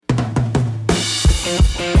Welcome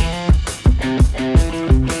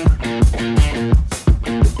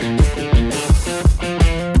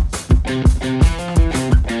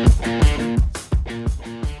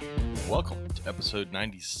to episode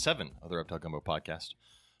 97 of the Reptile Gumbo podcast.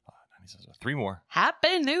 97, 3 more.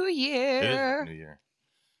 Happy New Year. It is New Year.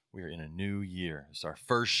 We are in a new year. It's our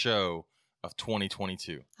first show of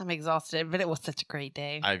 2022. I'm exhausted, but it was such a great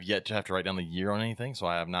day. I've yet to have to write down the year on anything, so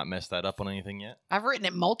I have not messed that up on anything yet. I've written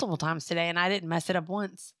it multiple times today, and I didn't mess it up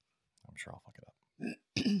once. I'm sure I'll fuck it up.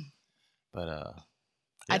 But, yeah.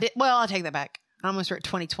 I did. Well, I'll take that back. I almost wrote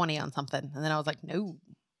 2020 on something, and then I was like, no.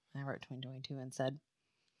 I wrote 2022 instead.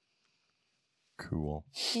 Cool.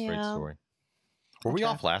 Yeah. Great story. Were we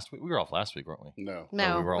off last week? We were off last week, weren't we? No.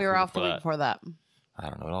 No, we we were off the week before that. I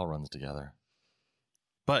don't know. It all runs together.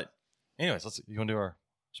 But anyways, you want to do our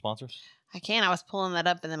sponsors? I can. I was pulling that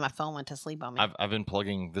up, and then my phone went to sleep on me. I've been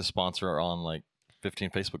plugging this sponsor on like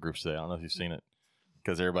 15 Facebook groups today. I don't know if you've seen it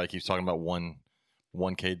because everybody keeps talking about one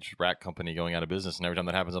cage rack company going out of business, and every time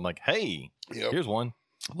that happens, I'm like, hey, here's one.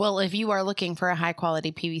 Well, if you are looking for a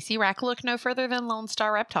high-quality PVC rack, look no further than Lone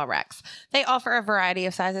Star Reptile Racks. They offer a variety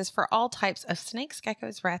of sizes for all types of snakes,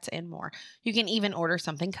 geckos, rats, and more. You can even order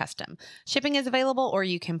something custom. Shipping is available, or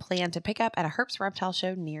you can plan to pick up at a HERPS Reptile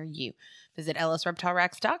show near you. Visit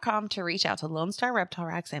lsreptileracks.com to reach out to Lone Star Reptile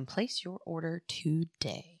Racks and place your order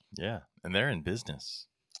today. Yeah, and they're in business.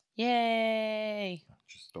 Yay!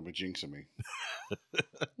 Just don't be jinxing me.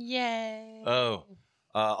 Yay! Oh.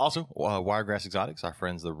 Also, Wiregrass Exotics, our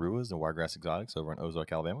friends the Ruas and Wiregrass Exotics over in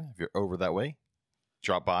Ozark, Alabama. If you're over that way,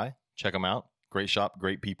 drop by, check them out. Great shop,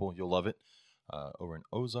 great people. You'll love it. Over in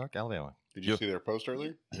Ozark, Alabama. Did you see their post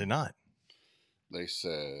earlier? I did not. They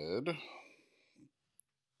said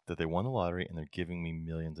that they won the lottery and they're giving me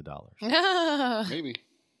millions of dollars. Maybe.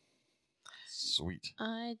 Sweet.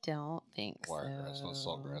 I don't think Wiregrass, so. not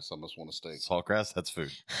saltgrass. I must want a steak. Saltgrass, that's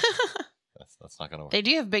food. That's not going to work. They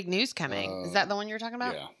do have big news coming. Is that the one you're talking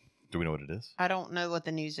about? Yeah. Do we know what it is? I don't know what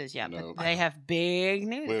the news is yet, No. but they have big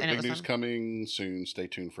news. We have and big news coming soon. Stay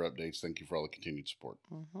tuned for updates. Thank you for all the continued support.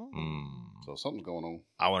 So something's going on.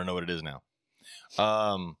 I want to know what it is now.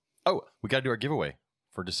 Oh, we got to do our giveaway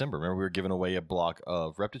for December. Remember, we were giving away a block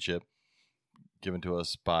of Reptile given to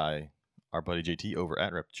us by our buddy JT over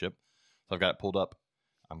at Reptile. So I've got it pulled up.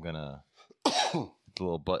 I'm going to hit the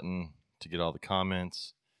little button to get all the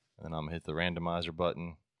comments. And then I'm going to hit the randomizer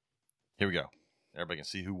button. Here we go. Everybody can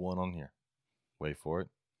see who won on here. Wait for it.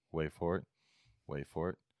 Wait for it. Wait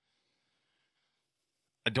for it.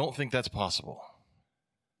 I don't think that's possible.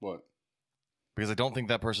 What? Because I don't think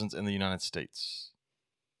that person's in the United States.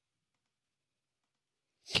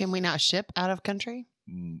 Can we not ship out of country?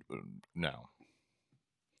 No.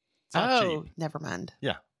 It's not cheap. Never mind.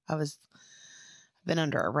 Yeah. I've been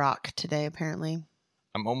under a rock today, apparently.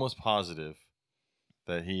 I'm almost positive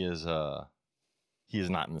that he is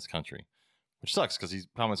not in this country, which sucks because he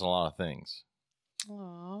comments on a lot of things.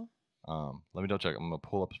 Aww. Let me double check. I'm gonna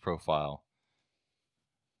pull up his profile.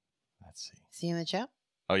 Let's see. Is he in the chat?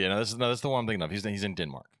 Oh yeah, that's the one I'm thinking of. He's in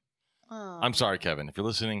Denmark. Oh. I'm sorry, Kevin. If you're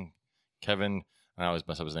listening, Kevin, I always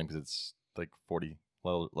mess up his name because it's like 40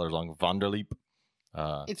 letters long. Vonderleep.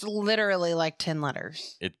 It's literally like 10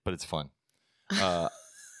 letters. But it's fun. You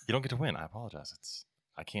don't get to win. I apologize.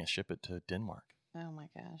 I can't ship it to Denmark. Oh my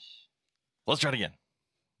gosh. Let's try it again.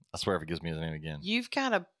 I swear if it gives me his name again. You've got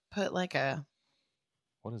to put like a...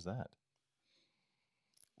 What is that?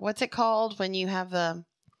 What's it called when you have the...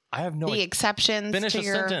 I have no idea. Exceptions Finish to a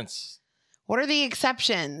your... sentence. What are the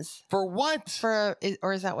exceptions? For what? Or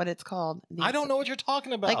is that what it's called? I don't know what you're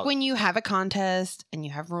talking about. Like when you have a contest and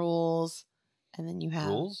you have rules and then you have...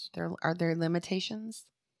 Rules? Are there limitations?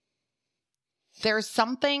 There's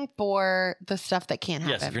something for the stuff that can't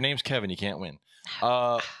happen. Yes, if your name's Kevin, you can't win.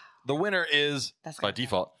 The winner is, by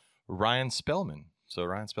default, Ryan Spellman. So,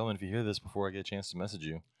 Ryan Spellman, if you hear this before I get a chance to message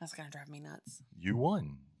you, that's going to drive me nuts. You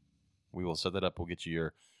won. We will set that up. We'll get you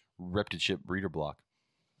your Reptile breeder block.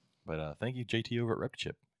 But thank you, JT, over at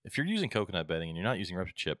Reptile. If you're using coconut bedding and you're not using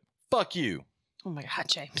Reptile, fuck you. Oh, my God,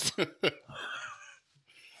 James.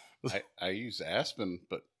 I use Aspen,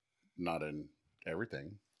 but not in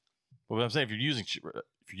everything. Well, what I'm saying, if you're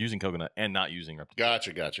using coconut and not using Reptile.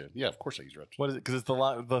 Gotcha. Yeah, of course I use Reptile. What is it? Because it's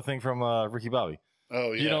the thing from Ricky Bobby.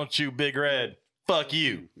 Oh, yeah. You don't chew Big Red. Fuck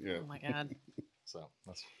you. Yeah. Oh, my God. So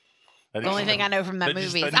that's the only thing I know from that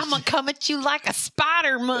movie is I'm going to come at you like a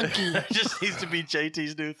spider monkey. It just needs to be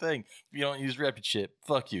JT's new thing. If you don't use Reptile,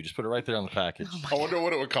 fuck you. Just put it right there on the package. Oh I wonder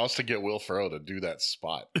what it would cost to get Will Ferrell to do that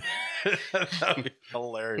spot. That would be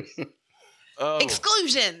hilarious.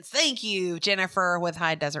 Exclusions. Thank you, Jennifer with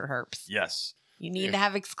High Desert Herps. Yes. You need to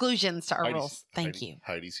have exclusions to our Heidi's- rules. Thank you.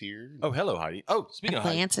 Heidi's here. Oh, hello, Heidi. Oh, speaking of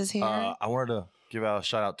Heidi, Lance is here. I wanted to give out a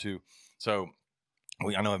shout out to. So,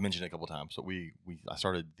 I know I've mentioned it a couple of times, but I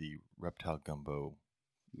started the Reptile Gumbo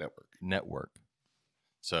Network.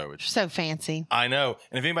 So it's so fancy. I know.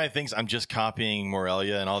 And if anybody thinks I'm just copying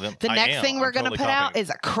Morelia and all them, The next thing we're going to put out copying. is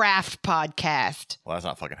a craft podcast. Well, that's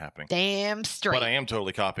not fucking happening. Damn straight. But I am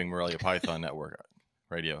totally copying Morelia Python Network,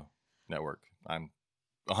 radio network. I'm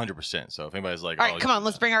 100%. So if anybody's like, all right, come on,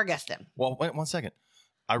 let's bring our guest in. Well, wait 1 second.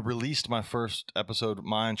 I released my first episode,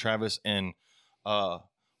 mine, Travis, and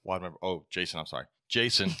Jason. I'm sorry,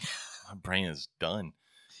 Jason. My brain is done.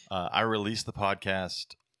 I released the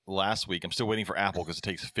podcast last week. I'm still waiting for Apple because it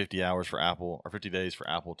takes 50 hours for Apple or 50 days for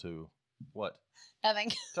Apple to what?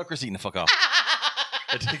 Nothing. Tucker's eating the fuck off.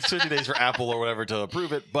 It takes 50 days for Apple or whatever to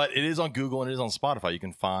approve it, but it is on Google and it is on Spotify. You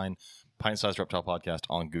can find Pint Sized Reptile Podcast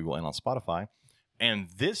on Google and on Spotify. And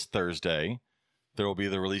this Thursday, there will be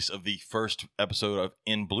the release of the first episode of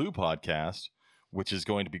In Blue podcast, which is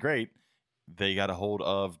going to be great. They got a hold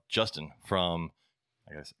of Justin from,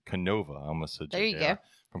 I guess, Canova. I almost said there you go.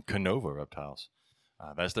 From Canova Reptiles.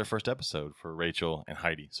 That's their first episode for Rachel and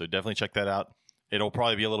Heidi. So definitely check that out. It'll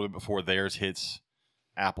probably be a little bit before theirs hits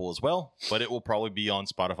Apple as well, but it will probably be on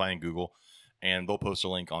Spotify and Google. And they'll post a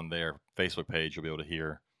link on their Facebook page. You'll be able to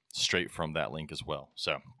hear straight from that link as well.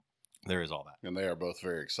 So there is all that. And they are both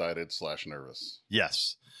very excited / nervous.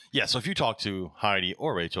 Yes. Yeah, so if you talk to Heidi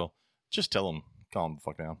or Rachel, just tell them, calm the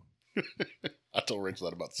fuck down. I told Rachel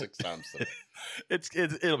that about 6 times today.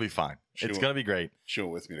 It'll be fine. It's going to be great. She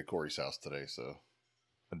went with me to Corey's house today, so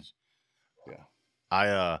yeah.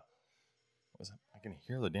 I can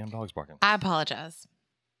hear the damn dogs barking. I apologize.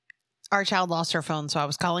 Our child lost her phone, so I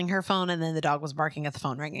was calling her phone, and then the dog was barking at the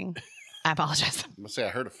phone ringing. I apologize. I'm gonna say I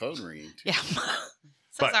heard a phone ringing too. Yeah.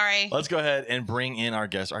 Sorry. Let's go ahead and bring in our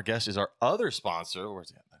guest. Our guest is our other sponsor.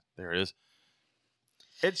 Where's he at? There it is.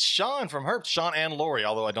 It's Shawn from HERPS. Shawn and Lori,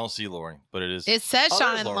 although I don't see Lori, but it is. It says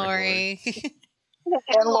Shawn and Lori.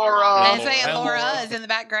 And Laura. And say Laura is in the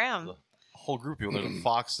background. The whole group of people. There's a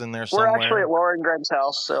fox in there somewhere. We're actually at Laura and Greg's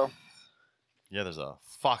house, so. Yeah, there's a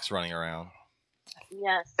fox running around.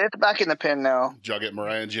 Yes. It's back in the pen now. Did y'all get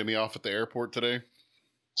Mariah and Jimmy off at the airport today?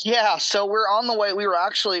 Yeah, so we're on the way. We were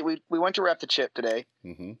actually we went to Rep the Chip today.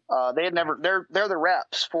 Mm-hmm. They had never they're the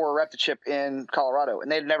reps for Rep the Chip in Colorado,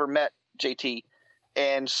 and they'd never met JT.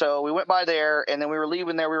 And so we went by there, and then we were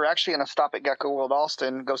leaving there. We were actually going to stop at Gecko World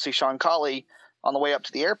Austin, go see Shawn Colley on the way up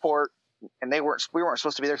to the airport, and we weren't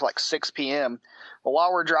supposed to be there till like 6 p.m. But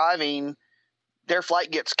while we're driving, their flight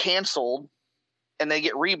gets canceled, and they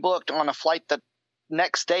get rebooked on a flight the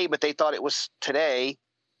next day, but they thought it was today.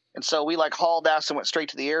 And so we hauled ass and went straight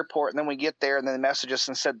to the airport, and then we get there, and then they messaged us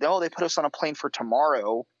and said, no, they put us on a plane for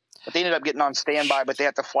tomorrow. But they ended up getting on standby, but they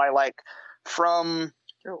had to fly from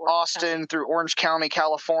Austin through Orange County,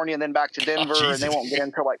 California, and then back to Denver, and they won't get in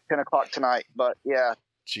until 10 o'clock tonight. But yeah.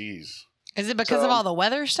 Jeez. Is it because of all the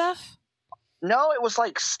weather stuff? No, it was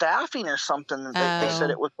staffing or something. They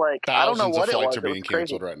said it was I don't know what it was. Thousands of flights are being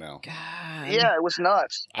canceled right now. God. Yeah, it was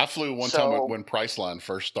nuts. I flew one time when Priceline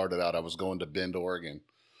first started out. I was going to Bend, Oregon.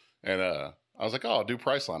 And I was like, oh, I'll do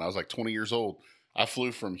Priceline. I was 20 years old. I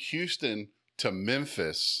flew from Houston to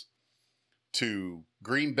Memphis to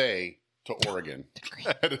Green Bay to Oregon.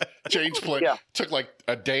 I had to change plane. Yeah. Took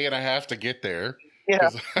a day and a half to get there.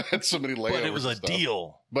 Yeah. I had so many layovers. But it was a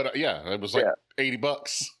deal. But it was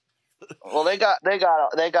 $80. Well, they got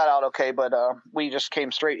out okay, but we just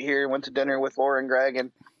came straight here, went to dinner with Laura and Greg,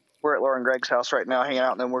 and we're at Laura and Greg's house right now hanging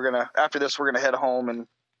out, and then after this we're gonna head home, and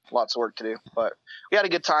lots of work to do. But we had a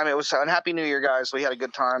good time. It was a Happy New Year, guys. We had a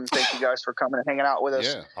good time. Thank you guys for coming and hanging out with us.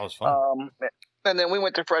 Yeah, that was fun. And then we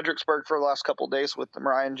went to Fredericksburg for the last couple of days with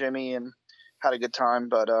Mariah and Jimmy and had a good time.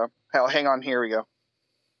 But hang on, here we go.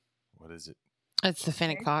 What is it? It's the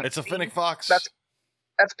Fennec Fox. It's a Fennec Fox. That's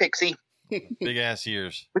Pixie. Big ass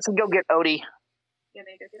ears. We should go get Odie. Yeah,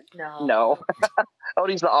 they go get it? No.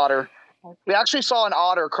 Odie's the otter. We actually saw an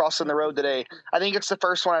otter crossing the road today. I think it's the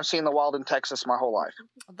first one I've seen in the wild in Texas my whole life.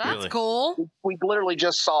 That's Really? cool. We literally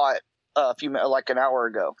just saw it an hour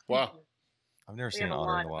ago. Wow. I've never seen an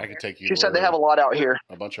otter in a while. I could take you. She said they have a lot out here.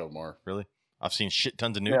 A bunch of them are. Really? I've seen shit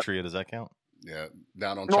tons of nutria. Does that count? Yeah,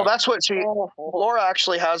 down on. Well, that's what Laura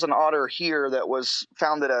actually has an otter here that was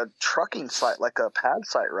found at a trucking site, like a pad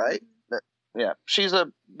site, right? Yeah, she's a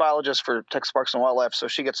biologist for Texas Parks and Wildlife, so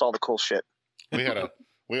she gets all the cool shit. We had a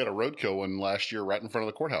roadkill one last year right in front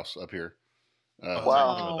of the courthouse up here.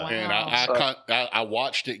 Wow. And I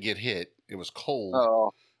watched it get hit. It was cold.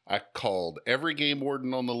 Oh. I called every game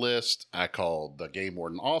warden on the list. I called the game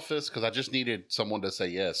warden office because I just needed someone to say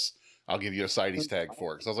yes. I'll give you a CITES tag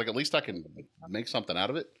for it. Because I was like, at least I can make something out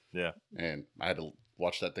of it. Yeah. And I had to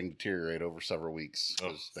watch that thing deteriorate over several weeks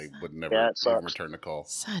because they would never Yeah, it even sucks. return the call.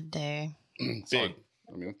 Sad day. Big.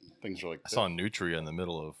 I mean, things are like I saw Nutria in the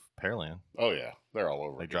middle of Pearland. oh, yeah. They're all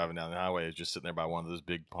over. Like driving down the highway, just sitting there by one of those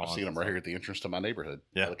big ponds. I've seen them right here at the entrance to my neighborhood.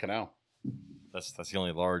 Yeah. By the canal. That's the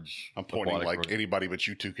only large. I'm pointing aquatic like road. anybody but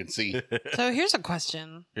you two can see. So here's a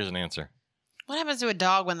question. Here's an answer. What happens to a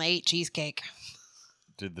dog when they eat cheesecake?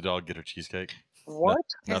 Did the dog get her cheesecake? What?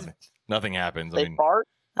 Nothing happens. I They mean, fart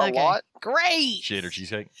a Okay. lot? Great. she ate her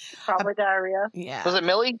cheesecake. Probably diarrhea. Yeah. Was it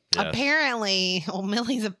Millie? Yes. Apparently, well,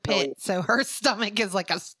 Millie's a pit, Millie. so her stomach is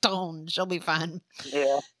like a stone. She'll be fine.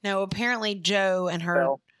 Yeah. No, apparently Joe and her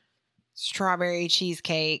Well, strawberry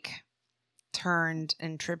cheesecake turned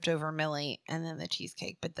and tripped over Millie, and then the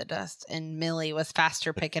cheesecake bit the dust, and Millie was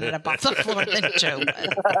faster picking it up off the floor than Joe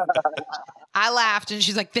was. I laughed, and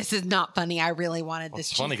she's like, "This is not funny. I really wanted Well, this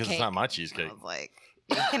it's funny cheesecake." because it's not my I cheesecake. was like,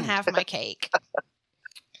 "You can have my cake."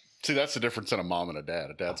 See, that's the difference in a mom and a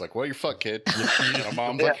dad. A dad's like, well, you're fucked, kid. You- And a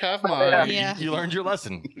mom's Yeah. like, have mine. Yeah. You learned your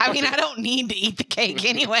lesson. I mean, I don't need to eat the cake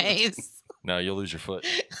anyways. No, you'll lose your foot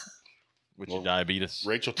with your Well, diabetes.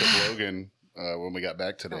 Rachel took Logan when we got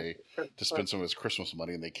back today to spend some of his Christmas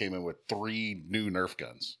money, and they came in with 3 new Nerf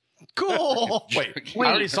guns. Cool. Wait, I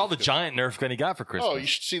already saw the giant Nerf gun he got for Christmas. Oh, you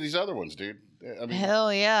should see these other ones, dude. I mean,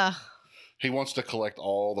 Hell yeah. he wants to collect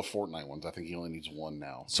all the Fortnite ones. I think he only needs 1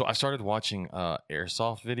 now. So I started watching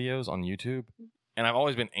airsoft videos on YouTube, and I've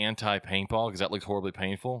always been anti-paintball because that looks horribly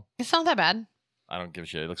painful. It's not that bad. I don't give a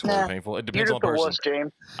shit. It looks Nah. horribly painful. It You're depends on just the a person. wuss,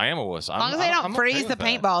 James. I am a wuss. As long as they don't freeze the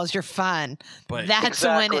paintballs, you're fine. But That's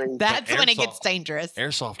when Exactly. it. That's But when it airsoft- gets dangerous.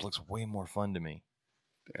 airsoft looks way more fun to me.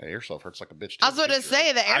 Yeah, airsoft hurts like a bitch. I was going to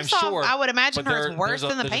say the I'm airsoft. sure, I would imagine But hurts worse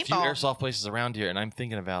than the there's a few paintball. airsoft places around here, and I'm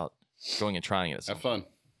thinking about going and trying it. At some Have fun.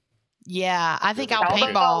 Yeah, I think How I'll about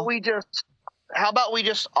paintball. How about we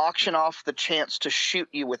just auction off the chance to shoot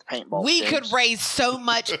you with paintballs? We James? could raise so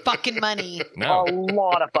much fucking money. No. a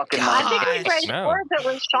lot of fucking God. money. I think we raised No. more if it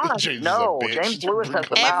was Shawn. James is No, a bitch. James Lewis has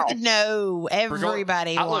the mouth. No,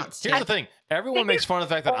 everybody Look, wants here's to. the thing. Everyone makes fun of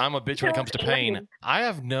the fact that I'm a bitch when it comes to pain. I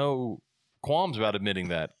have no qualms about admitting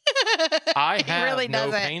that. I He have really no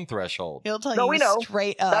doesn't. pain threshold. He'll tell No, you we know.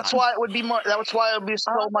 straight up. That's why it would be more. That's why it would be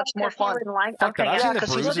so much more fun. Fuck that. I've Yeah, seen the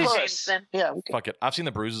 'cause he's bruises. close. Yeah. we can- Fuck it. I've seen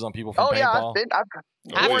the bruises on people from Oh yeah, paintball.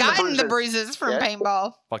 I've worn gotten the bruises from Yeah.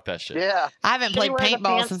 paintball. Fuck that shit. Yeah, I haven't played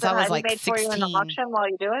paintball since I was like made for you in the 16. auction while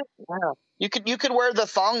you do it. yeah. You could wear the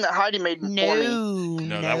thong that Heidi made for me.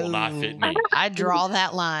 No, that will not fit me. I draw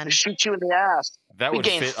that line. To shoot you in the ass. That We would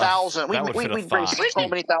gained fit thousands. that would We fit a raised thigh. so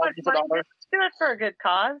many thousands of dollars. Do it for a good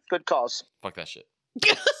cause. Good cause. Fuck that shit.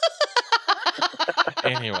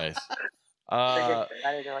 Anyways. So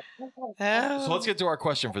let's get to our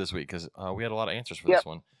question for this week because we had a lot of answers for Yep. this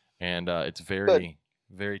one, and it's very,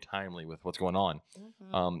 very timely with what's going on.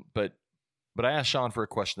 But I asked Shawn for a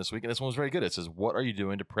question this week, and this one was very good. It says, "What are you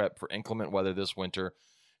doing to prep for inclement weather this winter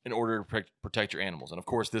in order to protect your animals?" And of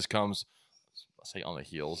course, this comes, I'll say, on the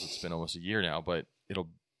heels. It's been almost a year now, but it'll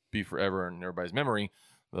be forever in everybody's memory.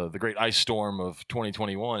 The great ice storm of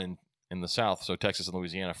 2021 in the South. So Texas and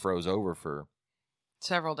Louisiana froze over for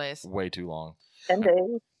Several days. way too long. 10 days.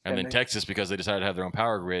 And then Goodness. Texas, because they decided to have their own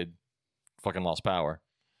power grid, fucking lost power.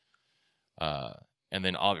 And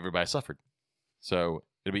then everybody suffered. So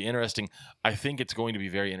it'll be interesting. I think it's going to be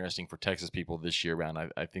very interesting for Texas people this year round.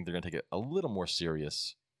 I think they're going to take it a little more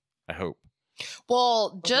serious. I hope.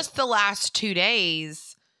 Well, just the last 2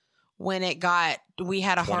 days when we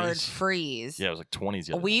had a hard 20s. freeze. Yeah, it was like 20s.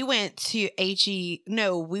 the other We night. went to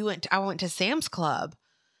I went to Sam's Club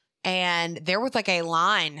and there was like a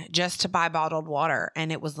line just to buy bottled water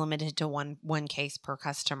and it was limited to one case per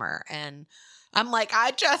customer. And I'm like,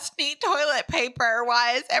 I just need toilet paper.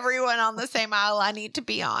 Why is everyone on the same aisle I need to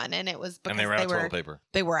be on? And it was because And they were out of toilet paper.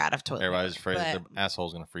 they were out of toilet Everybody's paper. afraid that their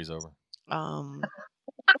asshole's going to freeze over.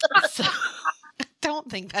 So, I don't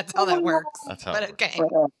think that's how that works. That's how but it works. okay.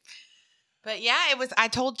 But yeah, I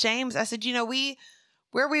told James, I said,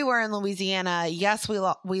 where we were in Louisiana, yes,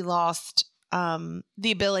 we lost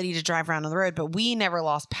the ability to drive around on the road, but we never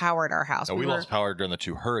lost power at our house. No, we lost power during the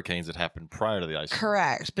 2 hurricanes that happened prior to the ice storm.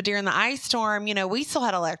 Correct. But during the ice storm, we still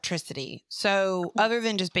had electricity. So other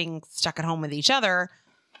than just being stuck at home with each other.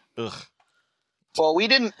 Ugh. Well, we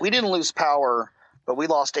didn't lose power, but we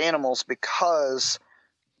lost animals because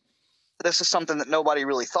this is something that nobody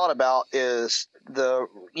really thought about. Is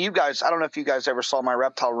you guys? I don't know if you guys ever saw my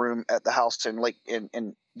reptile room at the house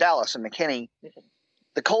in Dallas in McKinney.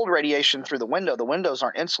 The cold radiation through the window. The windows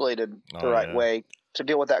aren't insulated the right way to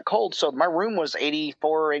deal with that cold. So my room was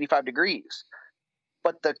 84 or 85 degrees.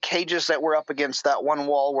 but the cages that were up against that one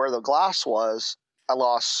wall where the glass was, I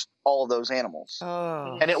lost all of those animals.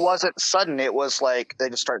 Oh. And it wasn't sudden. It was like they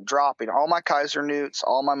just started dropping. All my Kaiser newts,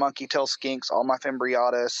 all my monkey tail skinks, all my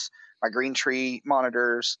Fimbriatus, my green tree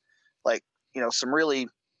monitors, like, some really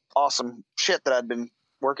awesome shit that I'd been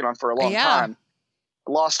working on for a long time.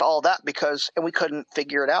 Lost all that and we couldn't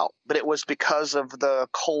figure it out. But it was because of the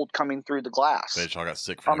cold coming through the glass. They just all got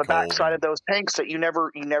sick from on the cold. backside of those tanks that you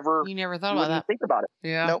never thought about that. think about it.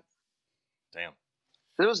 Yeah. Nope. Damn.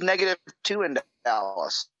 It was -2 in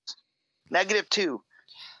Dallas. -2.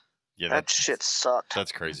 Yeah, That shit sucked.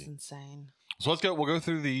 That's crazy. That's insane. So let's go. We'll go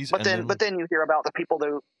through these. But then you hear about the people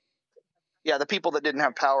that didn't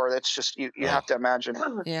have power. That's just you have to imagine.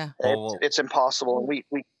 Yeah. It's impossible.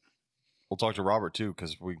 And we'll talk to Robert too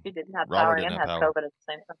because He didn't have Robert power didn't and have had power. COVID at the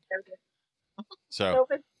same time. So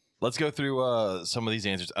COVID. let's go through some of these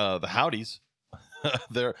answers. The Howdies,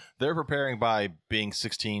 they're preparing by being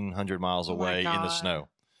 1,600 miles Oh my away in the God. snow.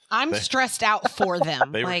 I'm stressed out for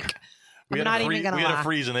them. They were- Like, We I'm had not a even gonna we had lie. a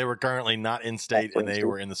freeze, and they were currently not in state, and they Absolutely.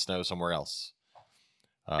 were in the snow somewhere else.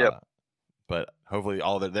 Yep. But hopefully,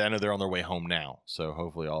 I know they're on their way home now. So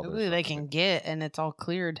hopefully, hopefully they can get and it's all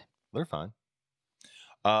cleared. They're fine.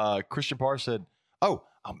 Christian Parr said, "Oh,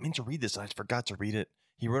 I meant to read this. I forgot to read it.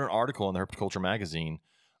 He wrote an article in the Herpetoculture magazine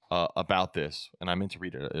about this, and I meant to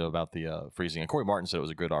read it about the freezing. And Corey Martin said it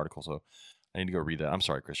was a good article, so I need to go read that. I'm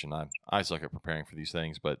sorry, Christian. I suck at preparing for these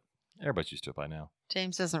things, but everybody's used to it by now.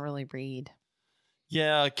 James doesn't really read.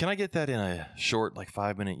 Yeah, can I get that in a short,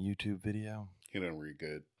 5-minute YouTube video? He doesn't read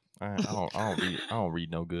good. I don't read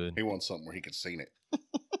no good. He wants something where he could seen it.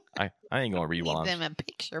 I ain't gonna read while Need I'm them a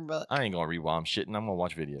picture book. I ain't gonna read while I'm shitting. I'm gonna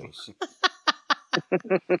watch videos.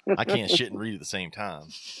 I can't shit and read at the same time.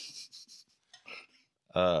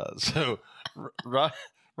 So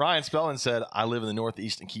Ryan Spellman said, I live in the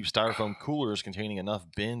Northeast and keep styrofoam coolers containing enough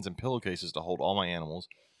bins and pillowcases to hold all my animals.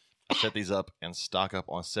 I set these up and stock up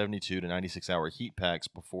on 72 to 96 hour heat packs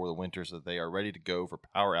before the winter so that they are ready to go for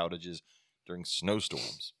power outages during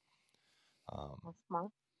snowstorms. That's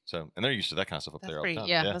smart. So, and they're used to that kind of stuff up That's there all pretty, the time.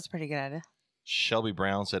 yeah, that's a pretty good idea. Shelby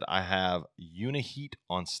Brown said, I have Uniheat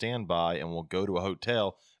on standby and will go to a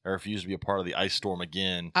hotel. I refuse to be a part of the ice storm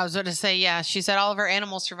again. I was going to say, yeah, she said all of her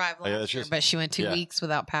animals survived Yeah, last that's year, just- but she went 2 yeah. weeks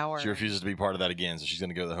without power. She refuses to be part of that again, so she's going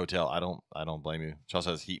to go to the hotel. I don't blame you. She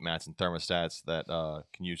also has heat mats and thermostats that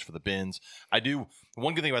can use for the bins. I do.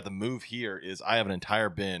 One good thing about the move here is I have an entire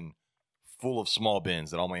bin full of small bins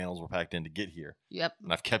that all my animals were packed in to get here, Yep.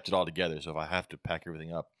 and I've kept it all together. So if I have to pack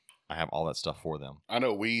everything up, I have all that stuff for them. I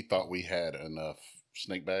know we thought we had enough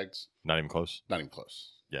snake bags. Not even close. Not even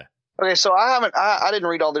close. Okay, so I didn't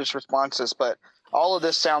read all these responses, but all of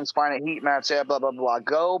this sounds fine at heat mats, yeah, blah, blah, blah.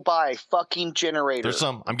 Go buy a fucking generator. There's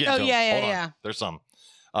some. I'm getting Oh, to 'em. yeah, Hold on. yeah. There's some.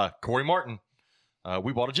 Corey Martin.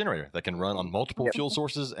 We bought a generator that can run on multiple Yep. fuel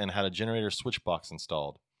sources and had a generator switch box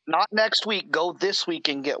installed. Not next week. Go this week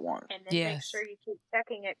and get one. And then make Yes. sure you keep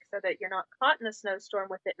checking it so that you're not caught in a snowstorm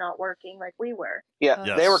with it not working like we were. Yeah,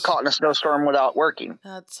 Yes. they were caught in a snowstorm without working.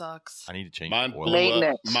 That sucks. I need to change Mine the oil. blew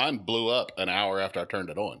Maintenance. up. Mine blew up an hour after I turned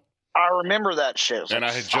it on, I remember that shit. It was and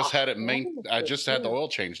like, I had just fuck. had it I just had the oil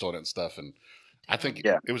changed on it and stuff, and I think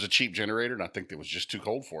Yeah. it was a cheap generator, and I think it was just too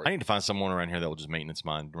cold for I it. need to find someone around here that will just maintenance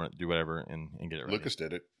mine, do whatever, and get it ready. Lucas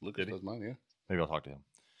did it. Lucas Did he? does mine, yeah. Maybe I'll talk to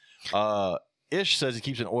him. Ish says he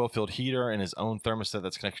keeps an oil-filled heater and his own thermostat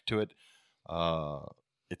that's connected to it.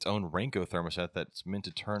 Its own Renko thermostat that's meant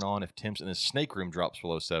to turn on if temps in his snake room drops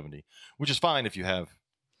below 70, which is fine if you have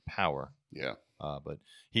power. Yeah. But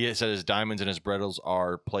he said his diamonds and his brettles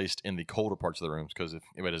are placed in the colder parts of the rooms because if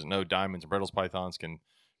anybody doesn't know, diamonds and brettles pythons can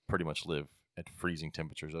pretty much live at freezing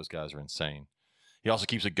temperatures. Those guys are insane. He also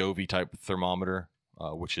keeps a Govee type thermometer,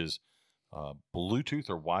 which is Bluetooth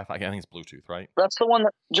or Wi-Fi. I think it's Bluetooth, right? That's the one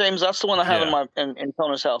that James. That's the one I have Yeah. in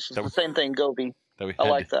Tona's house. It's That the was- same thing. Govee. That we I had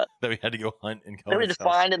like to, that. that we had to go hunt in They were Conan's just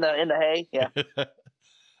house. find in the hay. Yeah.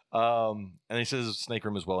 And he says his snake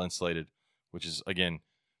room is well insulated, which is again,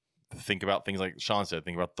 think about things like Shawn said.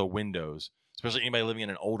 Think about the windows, especially anybody living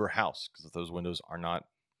in an older house, because those windows are not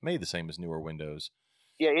made the same as newer windows.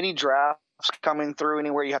 Yeah. Any drafts coming through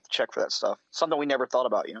anywhere, you have to check for that stuff. Something we never thought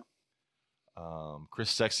about.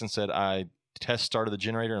 Chris Sexton said, I test started the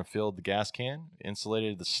generator and filled the gas can,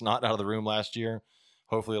 insulated the snot out of the room last year.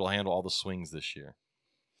 Hopefully it'll handle all the swings this year.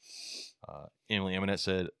 Emily Eminette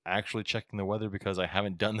said, actually checking the weather because I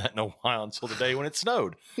haven't done that in a while until the day when it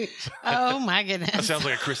snowed. Oh, my goodness. That sounds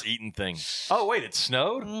like a Chris Eaton thing. Oh, wait, it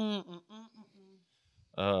snowed?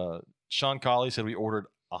 Sean Colley said we ordered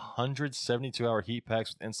 172-hour heat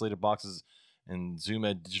packs with insulated boxes and Zoom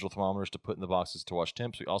Ed digital thermometers to put in the boxes to watch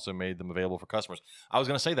temps. We also made them available for customers. I was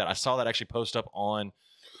going to say that. I saw that actually post up on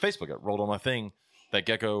Facebook. It rolled on my thing that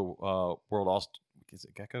Gecko World Austin. Is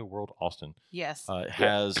it Gecko World Austin? Yes.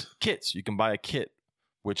 Has kits. You can buy a kit,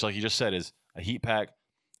 which, like you just said, is a heat pack,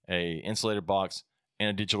 a insulated box, and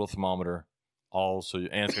a digital thermometer. And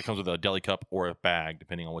it comes with a deli cup or a bag,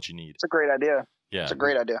 depending on what you need. It's a great idea. Yeah, It's a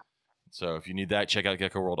great idea. So if you need that, check out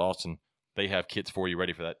Gecko World Austin. They have kits for you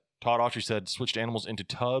ready for that. Todd Autry said switched animals into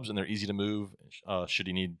tubs, and they're easy to move should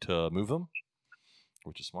you need to move them,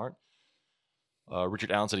 which is smart.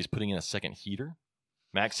 Richard Allen said he's putting in a second heater.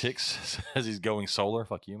 Max Hicks says he's going solar.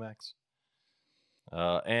 Fuck you, Max.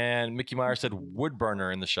 And Mickey Meyer said wood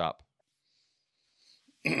burner in the shop.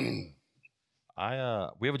 We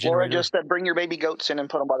have a generator. Laura just said, bring your baby goats in and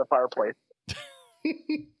put them by the fireplace.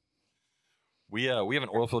 We have an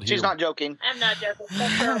oil filled heater. She's not joking. I'm not joking.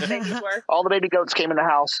 That's how things work. All the baby goats came in the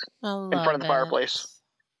house I in front of the love it. fireplace.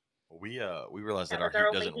 We realized that That our was our heat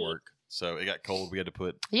only doesn't heat. work, so it got cold. We had to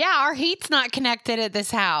put. Yeah, our heat's not connected at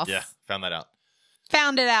this house. Yeah, found that out.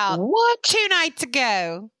 Found it out What? 2 nights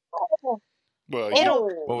ago. Well,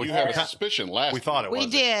 Well, you had a suspicion last we thought it We was.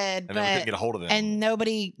 did, and then we couldn't but get a hold of them. and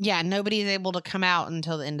nobody's able to come out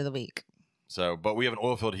until the end of the week. So, but we have an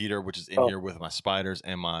oil filled heater, which is in here with my spiders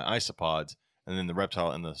and my isopods. And then the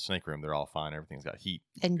reptile and the snake room, they're all fine. Everything's got heat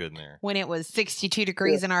And good in there. when it was 62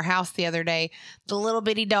 degrees in our house the other day, the little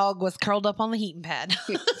bitty dog was curled up on the heating pad.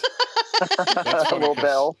 That's funny Little 'cause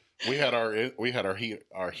bell. we had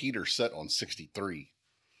our heater set on 63,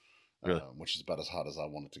 Really? which is about as hot as I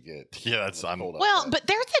want it to get. Yeah, that's- I'm- Cold Well, outside. but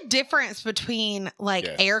there's a difference between like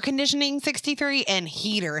Yes. air conditioning 63 and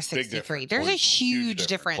heater 63. difference. There's Well, a huge huge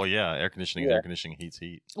difference. Well, yeah, air conditioning is air conditioning, heat's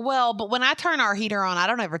heat. Well, but when I turn our heater on, I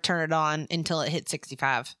don't ever turn it on until it hits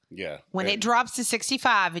 65. yeah, When and- it drops to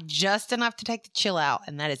 65, just enough to take the chill out,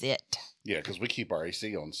 and that is it. yeah, because we keep our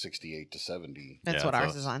AC on 68 to 70, That's Yeah, what that's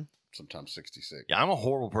ours us. is on. sometimes 66. Yeah, I'm a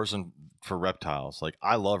horrible person for reptiles. Like,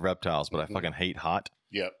 I love reptiles, but I fucking hate hot.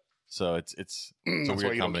 Yep. So it's a That's weird why you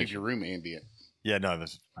don't keep combination. your room ambient. Yeah, no,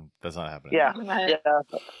 that's not happening. Yeah. Right.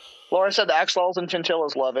 Yeah. Laura said the axolotls and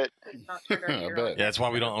chinchillas love it. Not turn our I heater bet. on. Yeah, that's why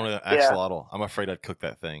we don't own an Yeah. axolotl. I'm afraid I'd cook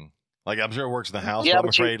that thing. Like, I'm sure it works in the house, Yeah, but I'm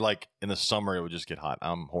but you- afraid, like, in the summer, it would just get hot.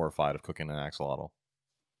 I'm horrified of cooking an axolotl.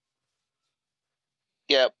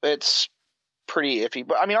 Yeah, it's pretty iffy.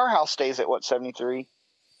 But I mean, our house stays at what, 73?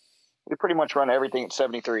 We pretty much run everything at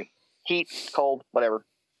 73. Heat, cold, whatever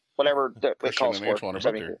that it Christian calls and for. Antoine are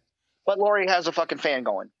 73. better. But Lori has a fucking fan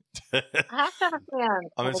going. I have to have a fan.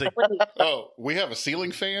 I'm gonna say- Oh, we have a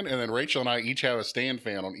ceiling fan, and then Rachel and I each have a stand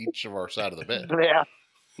fan on each of our side of the bed. Yeah.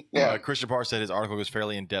 Yeah. Christian Parr said his article was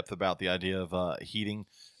fairly in depth about the idea of heating.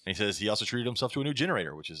 And he says he also treated himself to a new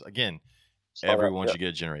generator, which is, again, everyone should get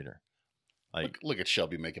a generator. Like, Look at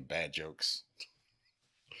Shelby making bad jokes.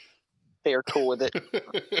 They are cool with it.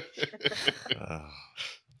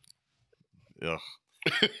 ugh.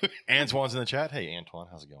 Antoine's in the chat. Hey, Antoine,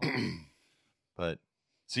 how's it going? But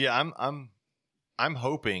so yeah, I'm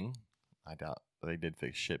hoping. I doubt they did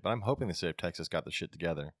fix shit, but I'm hoping the state of Texas got the shit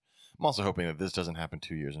together. I'm also hoping that this doesn't happen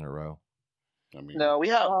 2 years in a row. I mean, No,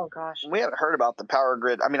 we Oh gosh. haven't heard about the power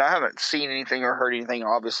grid. I mean, I haven't seen anything or heard anything,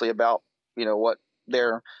 obviously, about what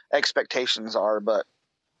their expectations are, but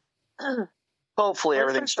hopefully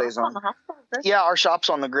everything stays on. Yeah, our shop's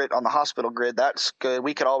on the grid, on the hospital grid. That's good.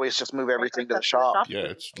 We could always just move everything to the shop. yeah,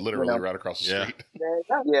 it's literally You know. right across the Yeah. street. There you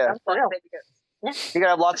go. Yeah. That's what baby goes. You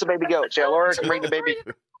gotta have lots of baby goats. Yeah, Laura can bring the baby.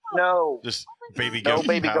 No, Just baby no goat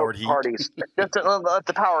baby powered goat heat. parties. Just if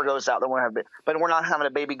the power goes out, then we'll have it. But we're not having a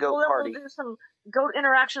baby goat Well, then party. we'll do some goat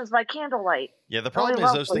interactions by candlelight. Yeah, the problem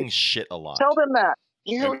is those lovely. things shit a lot. Tell them that.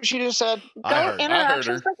 You hear what she just said? I heard- Goat I heard interactions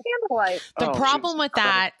her. by candlelight. The Oh, problem Jesus with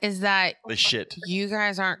that is that They shit. you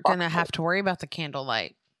guys aren't going to have to worry about the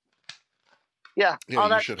candlelight. Yeah. Yeah, Oh, you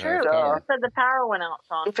that's should true. have Duh. I power. said the power went out,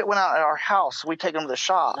 Shawn. If it went out at our house, we take them to the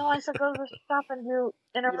shop. No, I said go to the shop and do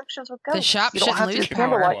interactions with The goats. shop You don't should have lose to power.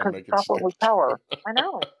 candlelight Come on, because make it the shop went with power. I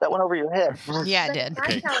know. That went over your head. Yeah, it did.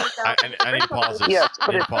 Okay, My power's out. I need to pause this. Yes, I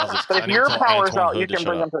but need to if, pause this. but I if need your to tell power's Antoine out, you Hood to can shut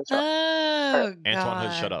bring up. them to the shop. Oh, Antoine Hood,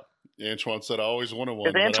 God. shut up. Antoine said I always wanted one.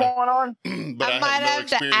 Is but Antoine on? but I I might have no have to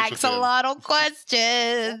experience ask with a him. lot of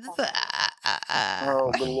questions.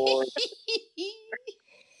 Oh, good Lord.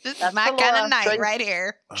 This is That's my the kind Laura. of night Say- right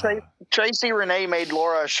here. Tracy Renee made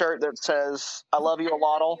Laura a shirt that says, I love you a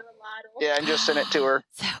lotl. Yeah, and just sent it to her.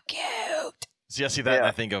 So cute. See, I see that, and Yeah.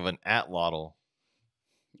 I think of an atlotl,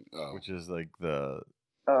 Oh. which is like the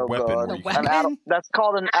Oh, Weapon God. where The you An addle, that's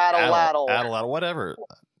called an addle-addle. addle, whatever.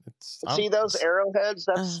 See those arrowheads?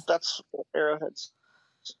 That's arrowheads.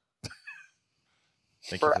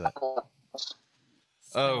 Thank you For for that. addles.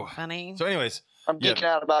 Oh. funny. So, anyways, I'm geeking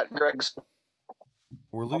out about Greg's.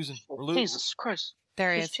 we're losing. We're losing. Jesus Christ.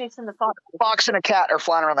 There he He's is. chasing the fox. Fox and a cat are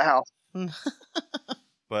flying around the house.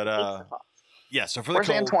 But Chase the fox. yeah. So for the Where's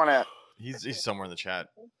cold, Antoine at? he's somewhere in the chat.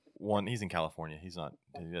 He's in California. He's not.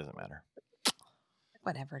 He doesn't matter.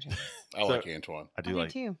 Whatever, James. I like Antoine. I do I do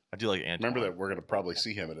like. too. I do like Antoine. Remember that we're gonna probably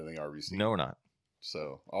see him at an RVC. No, we're not.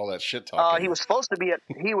 So all that shit talking. He was supposed to be at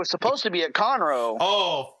Conroe.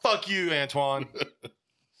 Oh, fuck you, Antoine.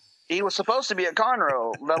 He was supposed to be at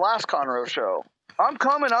Conroe, the last Conroe show. I'm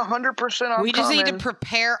coming 100%. We just need to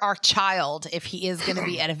prepare our child if he is going to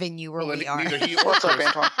be at a venue where Well, we are. neither he or What's up, Chris,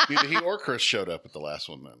 Antoine? neither he or Chris showed up at the last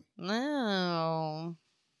one. Then No.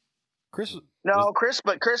 Chris. No, Chris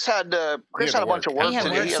had a bunch of work He had to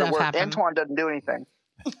do. work He had stuff to work. happen. Antoine doesn't do anything.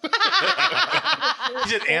 He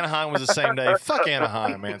said Anaheim was the same day. Fuck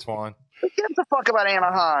Anaheim, Antoine. Who gives a fuck about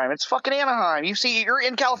Anaheim? It's fucking Anaheim. You're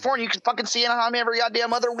in California. You can fucking see Anaheim every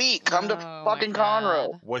goddamn other week. Come to Oh, fucking my God.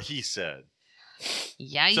 Conroe. What he said.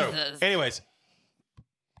 Yikes. So, anyways,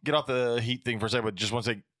 get off the heat thing for a second, but just want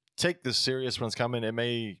to say, take this serious when it's coming. It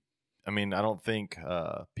may, I don't think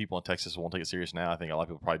people in Texas won't take it serious now. I think a lot of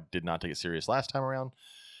people probably did not take it serious last time around,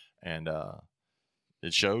 and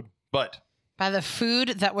it showed. But By the food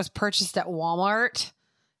that was purchased at Walmart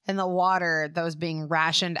and the water that was being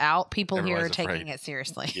rationed out, people here are Everybody's afraid. taking it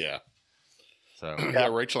seriously. yeah, so yeah.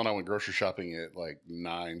 Rachel and I went grocery shopping at like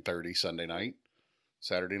 9:30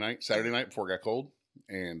 Saturday night before it got cold,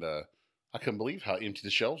 and I couldn't believe how empty the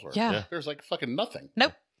shelves were. Yeah. Yeah. There's like fucking nothing.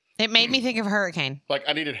 Nope. It made me think of a hurricane. Like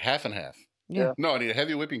I needed half and half. Yeah. No, I needed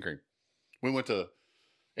heavy whipping cream. We went to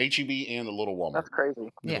HEB and the little Walmart. That's crazy.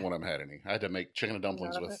 Neither Yeah. one of them had any. I had to make chicken and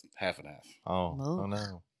dumplings None of with half and half. oh Move.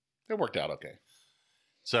 no. It worked out okay.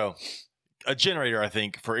 So a generator, I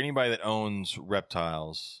think, for anybody that owns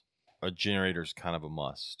reptiles, a generator is kind of a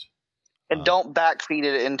must. And don't backfeed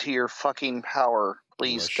it into your fucking power,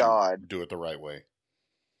 please, Unless you God. do it the right way.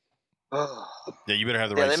 Ugh. Yeah, you better have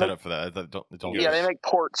the Yeah, right they setup for that. Don't Yeah, they make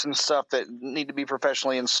ports and stuff that need to be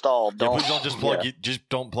professionally installed. Yeah, Don't please don't just plug yeah. it. Just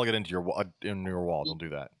don't plug it into your wall. Don't do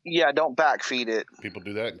that. Yeah, don't backfeed it. People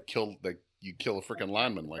do that and you kill a freaking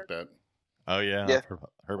lineman like that. Oh yeah, Yeah. I've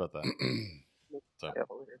heard about that. So, Yep.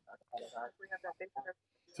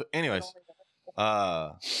 so anyways,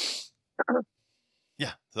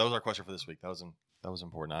 yeah, so that was our question for this week. That was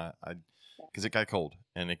important. I because it got cold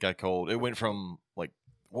and it got cold. It went from like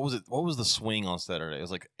what was it? What was the swing on Saturday? It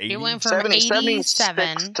was like 80. It went from 87.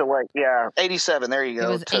 76 to like 87. There you It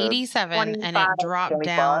go. was to 87 and it 25. dropped 25.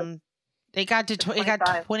 down. It got to it got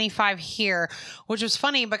 25. 25 here, which was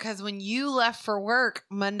funny because when you left for work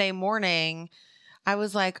Monday morning, I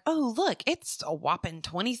was like, "Oh, look, it's a whopping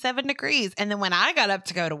 27 degrees." And then when I got up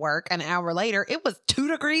to go to work an hour later, it was 2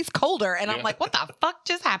 degrees colder, and I'm Yeah. like, "What the fuck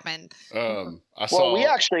just happened?" I saw. Well,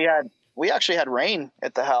 we actually had rain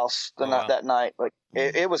at the house that night. Like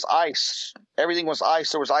it was ice. Everything was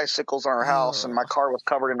ice. There was icicles on our house, and my car was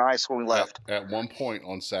covered in ice when we left. At one point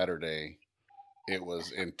on Saturday, it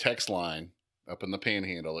was in text line up in the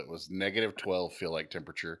Panhandle. It was -12 feel like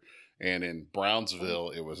temperature, and in Brownsville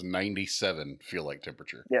it was 97 feel like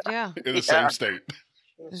temperature Yeah, in the same state. it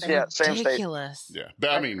was Yeah, same state. ridiculous. Yeah, but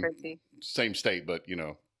I That's mean crazy. same state, but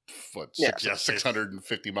what Yeah.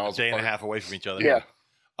 650 A miles day and a apart. half away from each other. Yeah.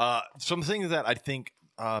 Some things that I think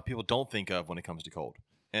people don't think of when it comes to cold,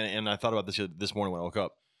 and I thought about this morning when I woke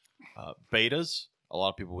up. Betas. A lot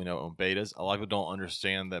of people we know own betas. A lot of people don't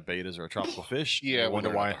understand that betas are a tropical fish. Yeah, I we wonder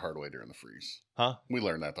learned that why. the hard way during the freeze. Huh? We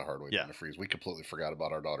learned that the hard way Yeah. during the freeze. We completely forgot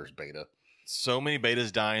about our daughter's beta. So many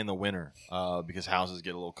betas die in the winter because houses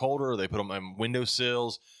get a little colder. They put them on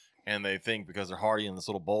windowsills, and they think because they're hardy in this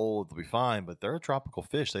little bowl they'll be fine. But they're a tropical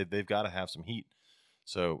fish. They've got to have some heat.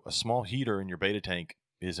 So a small heater in your beta tank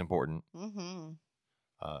is important. Mm-hmm.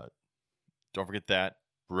 Don't forget that.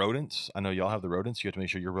 Rodents. I know y'all have the rodents. You have to make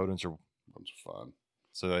sure your rodents are. Those are fun.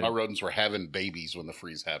 So My they, rodents were having babies when the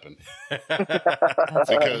freeze happened That's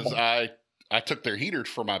because I took their heaters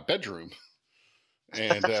for my bedroom,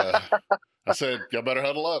 and I said, "Y'all better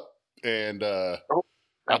huddle up." And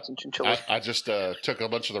Rats and chinchillas. I just took a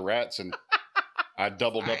bunch of the rats and I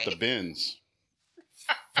doubled up the bins.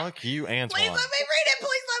 fuck you, Antoine. Please let me read it.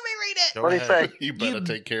 Please let me read it. Go What do you ahead. say? You better You-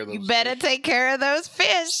 take care of those. You better fish. take care of those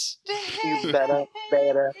fish. You better.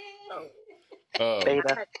 Beta.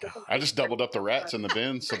 I just doubled up the rats in the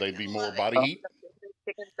bins so they'd be more body heat.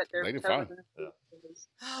 They did fine.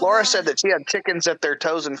 Laura said that she had chickens that their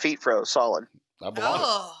toes and feet froze solid. I believe it.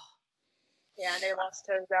 Oh. Yeah, and they lost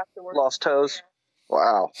toes afterwards. Lost toes.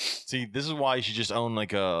 Wow. See, this is why you should just own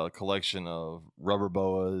like a collection of rubber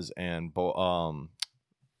boas and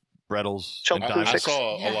Brettles, Choke and food I diamonds. sticks.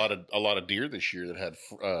 saw Yeah. a lot of deer this year that had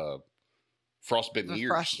frostbitten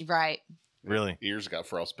ears. Right. Really? Ears got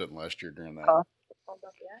frostbitten last year during that. Huh?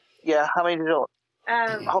 Yeah, how many did you?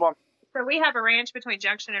 Hold on. So we have a ranch between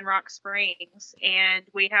Junction and Rock Springs, and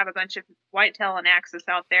we have a bunch of whitetail and axis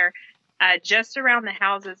out there. Just around the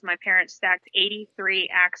houses, my parents stacked 83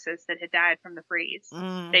 axis that had died from the freeze.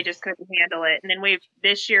 Mm. They just couldn't handle it. And then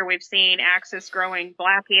this year we've seen axis growing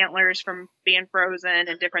black antlers from being frozen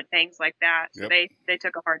and different things like that. So Yep. they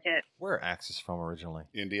took a hard hit. Where are Axis from originally?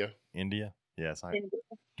 India. India? Yes. And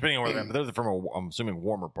Depending on where they're at, but they're from I'm assuming,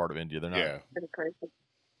 warmer part of India. They're not. Yeah. pretty crazy.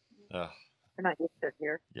 Ugh. They're not used to it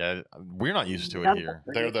here. Yeah, we're not used to it here.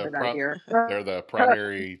 They're the here. they're the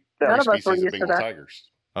primary None prey of us were species of used to Bengal that. tigers.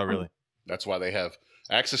 Oh, really? That's why they have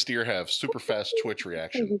axis deer have super fast twitch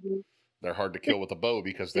reaction. They're hard to kill with a bow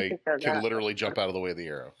because they can literally jump out of the way of the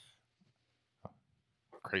arrow.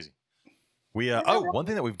 Crazy. We one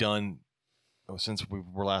thing that we've done since we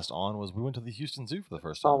were last on was we went to the Houston Zoo for the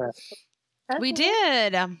first time. We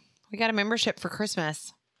did. We got a membership for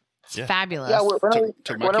Christmas. It's Yeah. fabulous. Yeah,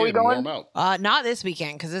 Took my when are kid we and wore going? him out. Not this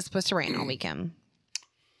weekend because it's supposed to rain all weekend.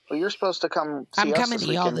 Well, you're supposed to come. See I'm us coming this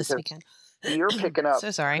to y'all weekend this because weekend. You're picking up.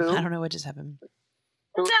 So sorry. who? I don't know what just happened.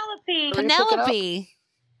 Penelope! Who are you picking up? Penelope.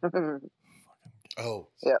 Oh.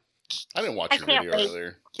 Yeah. I didn't watch I your can't video wait.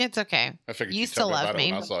 earlier. It's okay. I figured You you'd still tell me love about me.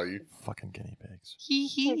 it when I saw you. Fucking guinea pigs. Hee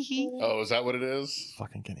hee hee. Oh, is that what it is?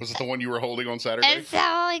 Fucking guinea Was pigs. it the one you were holding on Saturday? I'm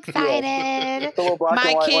so excited. The little black My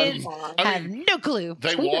and white kids one. I have mean, no clue.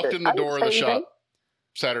 They Tweeted walked it. in the I didn't door of the say shop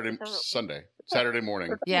Saturday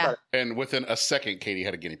morning, Yeah. and within a second, Katie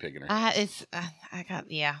had a guinea pig in her. hand. I got,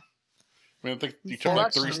 yeah. I mean, I think you took Well,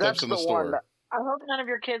 like 3 steps in the one store. that- I hope none of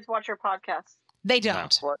your kids watch your podcast. They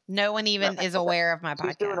don't. What? No one even is aware of my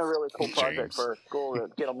She's doing a podcast. really cool project James. for school to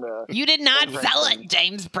get them to. You did not Right. sell it,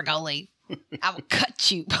 James Brigoli. I will cut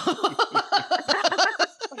you.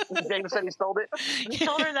 James said he sold it. You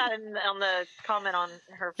told her that on the comment on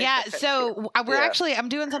her. Yeah, Facebook so we're Yeah. actually, I'm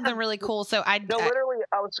doing something really cool. So No, literally,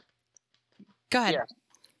 I was. go ahead. Yeah.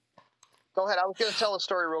 Go ahead. I was going to tell a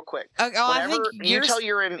story real quick. Okay, oh, I Whenever think you you're. tell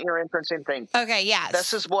your entrancing thing, Okay, yes.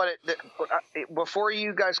 this is what before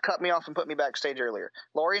you guys cut me off and put me backstage earlier,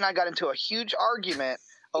 Lori and I got into a huge argument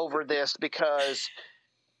over this because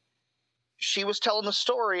she was telling the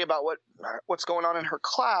story about what's going on in her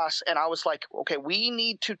class, and I was like, okay, we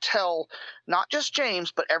need to tell not just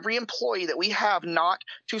James but every employee that we have not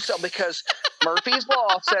to sell, because Murphy's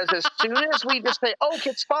Law says as soon as we just say, oh,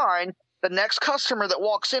 it's fine, the next customer that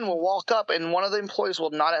walks in will walk up, and one of the employees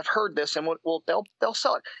will not have heard this, and they'll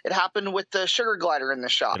sell it. It happened with the sugar glider in the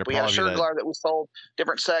shop. It'll We had a probably be sugar that- glider that we sold,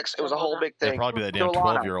 different sex. It was a whole big It'll thing. probably be that damn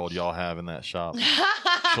Carolina. 12-year-old y'all have in that shop.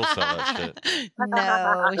 She'll sell that shit.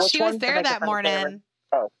 No, Which she was one? there Make a that funny morning.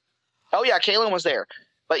 Oh yeah, Kaylin was there.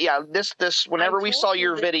 But yeah, this whenever we saw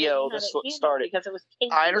your video, this is what started. because it was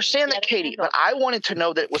Katie. I understand that, Katie, but I wanted to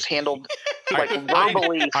know that it was handled like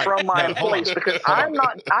verbally all right, from my no, hold on, employees, because hold on. I'm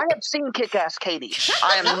not. I have seen Kick-Ass Katie.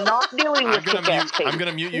 I am not dealing with Kick-Ass Katie. I'm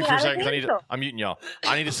gonna mute you You for a had a second. 'Cause diesel. I'm muting y'all.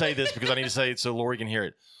 I need to say this because I need to say it so Lori can hear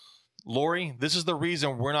it. Lori, this is the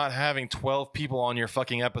reason we're not having 12 people on your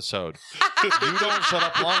fucking episode. You don't shut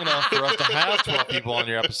up long enough for us to have 12 people on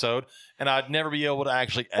your episode, and I'd never be able to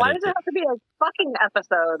actually edit Why does it it. have to be a fucking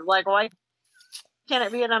episode? Like, why can't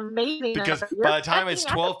it be an amazing Because episode? by the time You're it's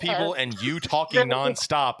fucking 12 people episode. and you talking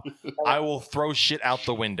nonstop, I will throw shit out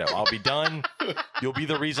the window. I'll be done. You'll be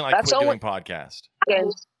the reason I That's quit only- doing podcast.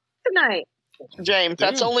 Tonight. James,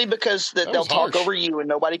 that's Dude, only because that they'll was talk harsh. over you and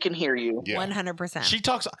nobody can hear you. Yeah. 100%. She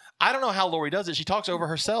talks. I don't know how Lori does it. She talks over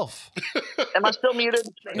herself. Am I still muted?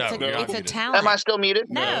 No, it's a, you're not it's a muted. talent. Am I still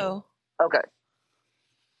muted? No. Okay.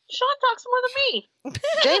 Shawn talks more than me.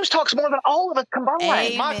 James talks more than all of us combined.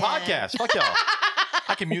 Hey. My Amen. podcast. Fuck y'all.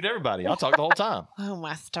 I can mute everybody. I'll talk the whole time. Oh,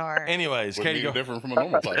 my star. Anyways, Wouldn't Katie, be go. different from a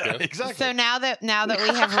normal podcast. Exactly. So now that we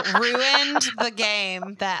have ruined the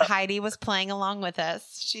game that Heidi was playing along with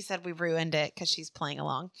us, she said we ruined it because she's playing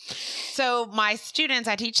along. So my students,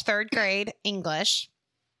 I teach 3rd grade English.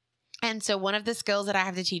 And so one of the skills that I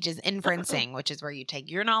have to teach is inferencing, which is where you take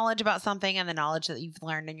your knowledge about something and the knowledge that you've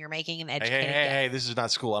learned and you're making an Hey, educated guess. hey, this is not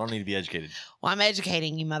school. I don't need to be educated. Well, I'm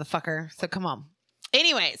educating you, motherfucker. So come on.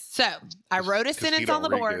 Anyways, so I wrote a 'Cause he sentence don't on the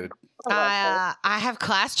read board. good. I have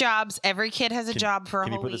class jobs. Every kid has a job for a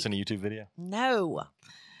Can you whole put week. this in a YouTube video? No.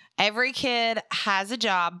 Every kid has a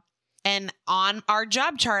job. And on our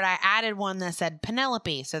job chart, I added one that said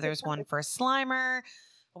Penelope. So there's one for Slimer,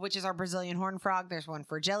 which is our Brazilian horn frog. There's one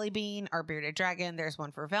for Jelly Bean, our bearded dragon. There's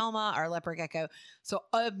one for Velma, our leopard gecko. So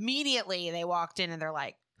immediately they walked in and they're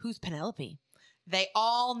like, who's Penelope? They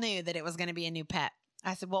all knew that it was going to be a new pet.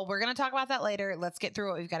 I said, well, we're going to talk about that later. Let's get through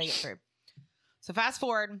what we've got to get through. So fast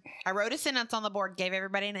forward, I wrote a sentence on the board, gave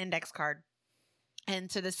everybody an index card.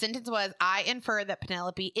 And so the sentence was, I infer that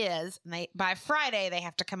Penelope is, and by Friday, they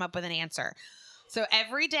have to come up with an answer. So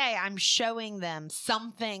every day I'm showing them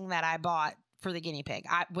something that I bought for the guinea pig,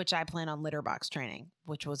 which I plan on litter box training,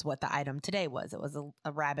 which was what the item today was. It was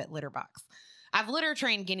a rabbit litter box. I've litter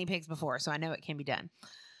trained guinea pigs before, so I know it can be done.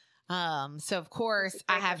 So of course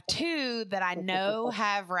I have 2 that I know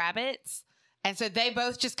have rabbits. And so they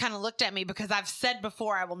both just kind of looked at me because I've said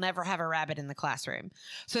before I will never have a rabbit in the classroom.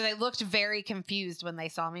 So they looked very confused when they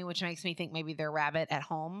saw me, which makes me think maybe their rabbit at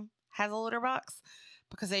home has a litter box,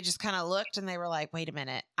 because they just kind of looked and they were like, wait a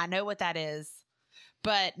minute, I know what that is.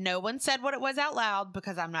 But no one said what it was out loud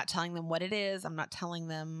because I'm not telling them what it is. I'm not telling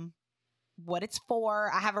them what it's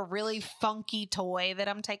for. I have a really funky toy that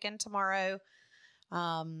I'm taking tomorrow.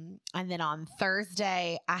 And then on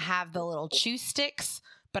Thursday, I have the little chew sticks,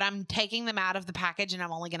 but I'm taking them out of the package and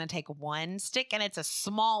I'm only going to take 1 stick, and it's a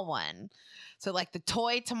small one. So like the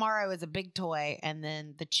toy tomorrow is a big toy, and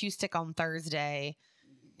then the chew stick on Thursday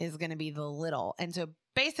is going to be the little. And so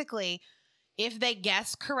basically, if they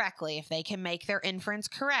guess correctly, if they can make their inference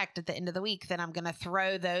correct at the end of the week, then I'm going to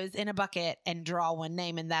throw those in a bucket and draw one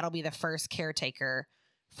name, and that'll be the first caretaker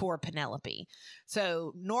for Penelope.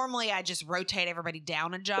 So normally I just rotate everybody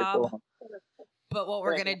down a job. But what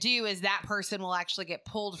we're going to do is that person will actually get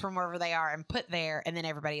pulled from wherever they are and put there, and then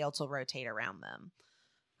everybody else will rotate around them.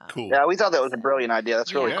 Cool. Yeah, we thought that was a brilliant idea.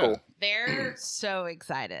 That's really cool. They're so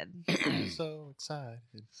excited. So excited.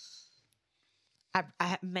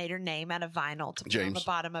 I made her name out of vinyl to put on the James,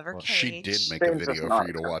 bottom of her cage. She did make a video for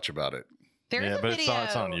you to watch about it. There's Yeah, a but video.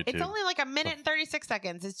 it's on YouTube. It's only like 1 minute and 36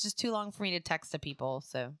 seconds. It's just too long for me to text to people.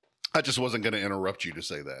 So I just wasn't going to interrupt you to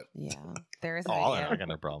say that. yeah, there is a Oh, video. I got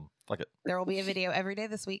no problem. Fuck it. There will be a video every day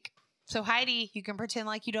this week. So Heidi, you can pretend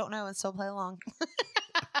like you don't know and still play along.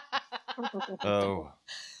 Oh,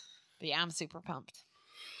 But yeah, I'm super pumped.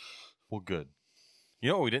 well, good. You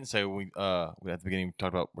know what we didn't say? We at the beginning we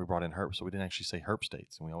talked about we brought in HERPS, so we didn't actually say HERPS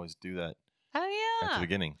dates, and we always do that Oh at the yeah.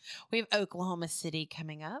 beginning. We have Oklahoma City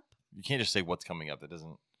coming up. You can't just say what's coming up. That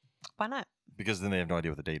doesn't, Why not? because then they have no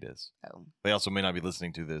idea what the date is. Oh. They also may not be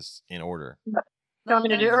listening to this in order. You want me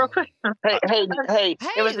to do it real quick? Hey,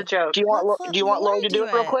 It was a joke. do you want Lori to do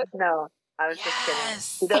it real quick? No, I was just kidding.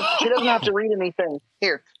 Yes. She doesn't have to read anything.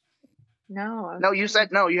 Here. No. No, you said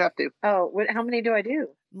no. You have to. Oh, how many do I do?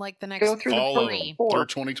 Like the next Go through All of them 3. through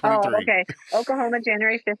 2023. Oh, okay. Oklahoma,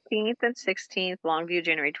 January 15th and 16th. Longview,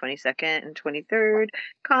 January 22nd and 23rd.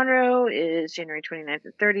 Conroe is January 29th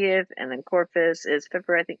and 30th. And then Corpus is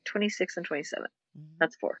February, I think, 26th and 27th.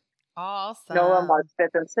 That's 4. Awesome. NOLA, March 5th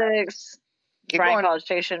and 6th. Keep Bryan going. College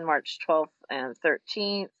Station, March 12th and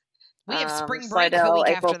 13th. We have spring break the Slidell, week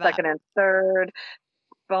April after that. 2nd and 3rd.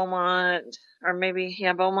 Beaumont, or maybe,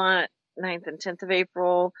 Beaumont, 9th and 10th of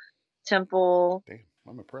April. Temple, Damn,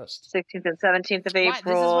 I'm impressed. 16th and 17th of Why, this is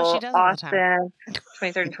April. what she does all the time. Austin,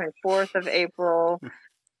 23rd and 24th of April.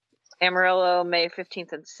 Amarillo, May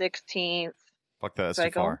 15th and 16th. Fuck that. That's Do I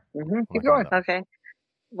too go? far. Mm-hmm. I'm not Keep going going. that. Okay.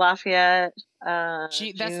 Lafayette. That's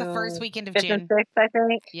the first June weekend of 5th and June. 6th, I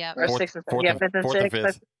think. Yep. Or Fourth- 6th and 7th. fourth Yeah, and- 5th and fourth and 6th.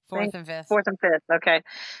 fifth. 4th and 5th. 4th and 5th. Okay.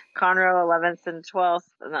 Conroe, 11th and 12th.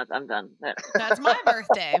 I'm done. There. That's my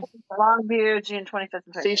birthday. Longview, June 25th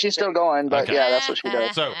and 26th. See, she's still going, but Okay. yeah, that's what she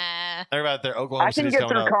does. So- Everybody out there, Oklahoma I can City's get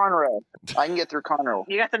coming through up. Conroe. I can get through Conroe.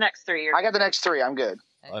 You got the next 3 years. I got the next 3. I'm good.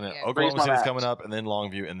 I know. Okay. Oklahoma my City's max. coming up, and then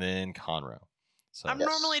Longview, and then Conroe. So I'm Yes.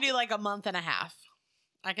 normally do like a month and a half.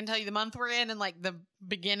 I can tell you the month we're in and like the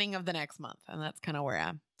beginning of the next month, and that's kind of where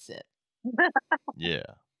I sit. yeah.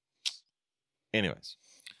 Anyways,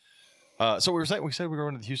 so we said we were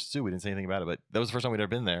going to the Houston Zoo. We didn't say anything about it, but that was the first time we'd ever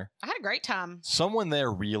been there. I had a great time. Someone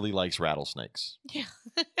there really likes rattlesnakes. Yeah.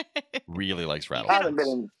 Really likes I haven't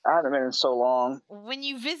rattlesnakes. been in so long. When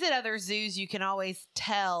you visit other zoos, you can always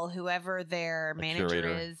tell whoever their The manager curator.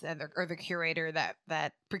 is or the curator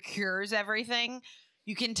that procures everything.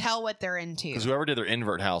 You can tell what they're into. Because whoever did their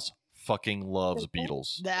invert house fucking loves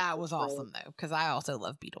beetles. That was awesome though, because I also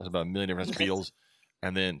love There's beetles. about 1 million different types of beetles,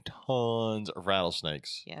 and then tons of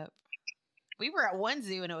rattlesnakes. Yep. We were at one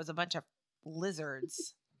zoo and it was a bunch of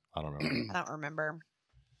lizards. I don't remember, I don't remember.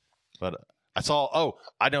 but I saw. Oh,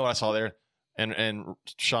 I know what I saw there, and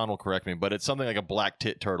Shawn will correct me, but it's something like a black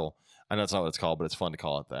tit turtle. I know that's not what it's called, but it's fun to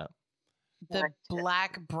call it that. The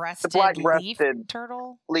black-breasted, black-breasted leaf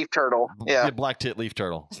turtle. Leaf turtle. Yeah. Black tit leaf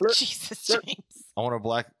turtle. Look- Jesus, look. James. I want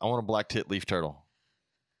a black tit leaf turtle.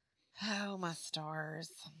 Oh, my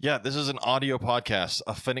stars. Yeah, this is an audio podcast.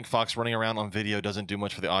 A fennec fox running around on video doesn't do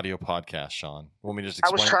much for the audio podcast, Sean. Want me to just I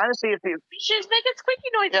explain? was trying to see if you. She's making squeaky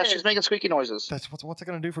noises. Yeah, she's making squeaky noises. That's what's it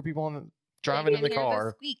going to do for people driving in the Hear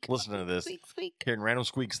car, squeak. listening to this, Squeak, squeak. hearing random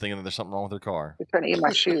squeaks, thinking that there's something wrong with their car. You're trying to eat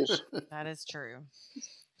my shoes. That is true.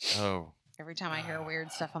 Oh. Every time I hear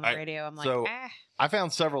weird stuff on the radio, I'm like, so- ah. I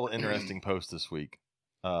found several interesting posts this week.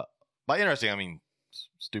 By interesting, I mean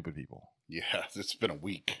stupid people. Yeah, it's been a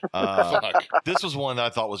week. Fuck. This was one that I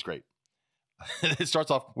thought was great. It starts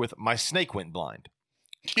off with, my snake went blind.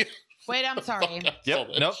 Wait, I'm sorry. Yep.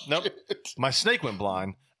 Nope. My snake went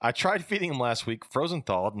blind. I tried feeding him last week, frozen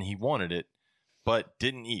thawed, and he wanted it, but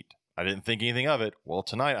didn't eat. I didn't think anything of it. Well,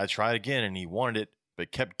 tonight I tried again, and he wanted it,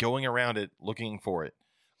 but kept going around it, looking for it.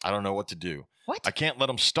 I don't know what to do. What? I can't let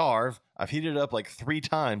him starve. I've heated it up like 3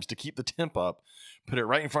 times to keep the temp up, put it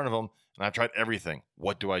right in front of him, and I've tried everything.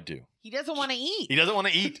 What do I do? He doesn't want to eat. He doesn't want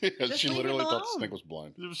to eat. She leave literally him thought the alone. snake was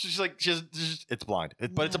blind. She's like, it's blind.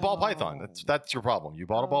 But it's a ball python. No. That's your problem. You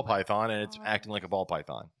bought a Oh ball my python, and it's God. acting like a ball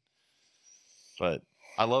python. But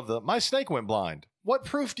I love my snake went blind. What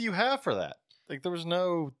proof do you have for that? Like, there was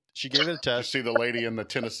no, she gave it a Did you test. see the lady in the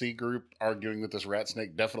Tennessee group arguing that this rat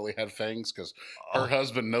snake definitely had fangs because her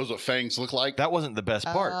husband knows what fangs look like? That wasn't the best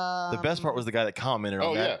part. The best part was the guy that commented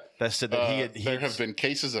on that. That said that there have been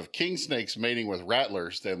cases of king snakes mating with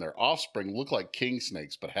rattlers, then their offspring look like king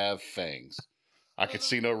snakes but have fangs. I could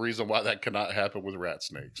see no reason why that cannot happen with rat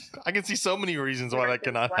snakes. I can see so many reasons why that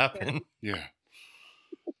cannot happen. Yeah.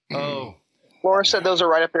 Oh, Laura said those are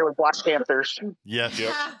right up there with Black Panthers. yes.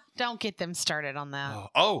 Yep. Don't get them started on that.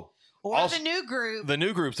 Oh, Or also- the new group. the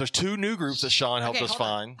new groups. There's 2 new groups that Sean helped Okay, us hold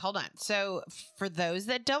on, find. Hold on. So, for those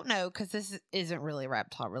that don't know, because this isn't really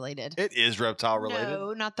reptile related. It is reptile related.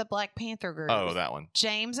 No, not the Black Panther group. Oh, that one.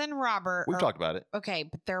 James and Robert. We've are- talked about it. Okay,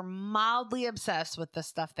 but they're mildly obsessed with the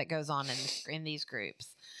stuff that goes on in these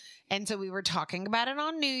groups. And so we were talking about it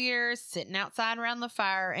on New Year's, sitting outside around the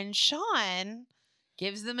fire, and Shawn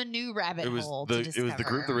gives them a new rabbit It was hole the to it was the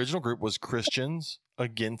group. The discover. original group was Christians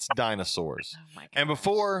against dinosaurs. Oh my And gosh.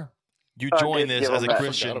 before you I join did this give as them a that.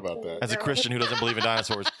 Christian, Forgot about that. as a Christian who doesn't believe in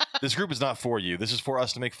dinosaurs, this group is not for you. This is for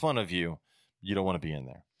us to make fun of you. You don't want to be in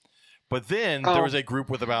there. But then there Oh. was a group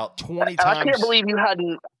with about 20 I times. can't believe you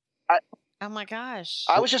hadn't. Oh my gosh.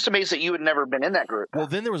 I was just amazed that you had never been in that group. Well,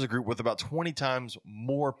 then there was a group with about 20 times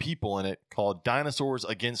more people in it called Dinosaurs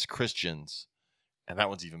Against Christians. And that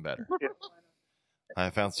one's even better. I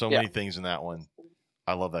found so many things in that one.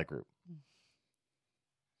 I love that group.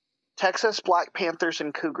 Texas Black Panthers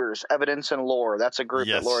and Cougars, Evidence and Lore. That's a group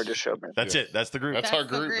Yes. that Laura just showed me. That's Yeah. it. That's the group. That's our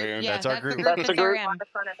group, man. Yeah, That's our group. That's the group. A lot of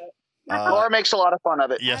fun of it. Laura makes a lot of fun of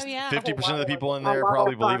it. Yes, Oh, yeah. 50% of the people in there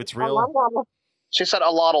probably believe it's real. She said a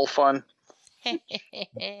lot of fun.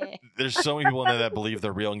 There's so many people in there that believe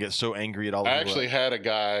they're real and get so angry at all the I people actually that- had a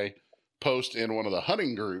guy post in one of the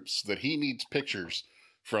hunting groups that he needs pictures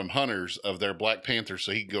from hunters of their Black Panthers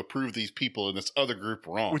so he can go prove these people in this other group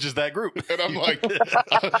wrong. which is that group. And I'm like,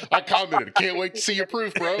 I commented, can't wait to see your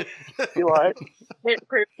proof, bro. You like? It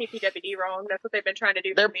proved TPWD wrong. That's what they've been trying to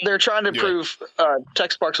do. They're to me. they're trying to Yeah. prove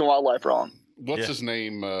Texas Parks and Wildlife wrong. What's Yeah. his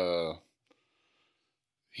name?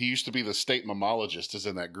 He used to be the state mammologist is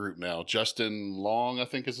in that group now. Justin Long, I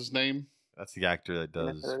think is his name. That's the actor that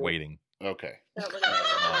does Waiting. Okay. Oh, look at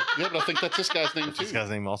that. Yeah, but I think that's this guy's name What's this too. guy's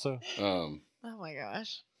name also? Oh my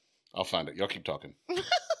gosh. I'll find it. Y'all keep talking.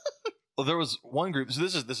 Well, there was one group. So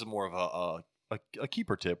this is more of a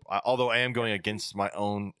keeper tip. Although I am going against my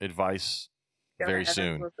own advice very Evans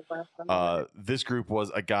soon. was the last one. This group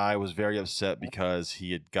was a guy was very upset because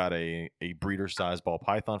he had got a breeder sized ball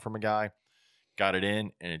python from a guy, got it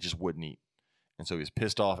in, and it just wouldn't eat. And so he was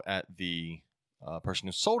pissed off at the person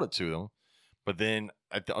who sold it to him. But then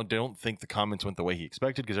I don't think the comments went the way he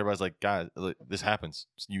expected because everybody's like, guys, look, this happens.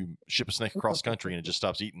 You ship a snake across country and it just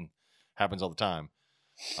stops eating. Happens all the time.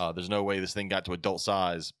 There's no way this thing got to adult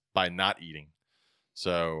size by not eating.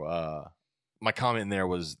 So my comment in there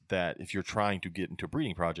was that if you're trying to get into a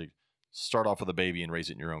breeding project, start off with a baby and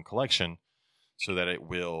raise it in your own collection so that it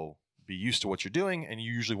will be used to what you're doing and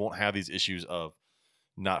you usually won't have these issues of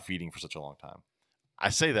not feeding for such a long time. I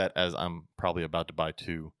say that as I'm probably about to buy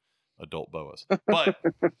 2 adult boas,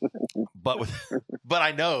 but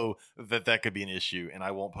I know that could be an issue, and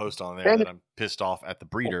I won't post on there that I'm pissed off at the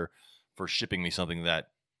breeder for shipping me something that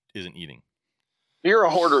isn't eating. You're a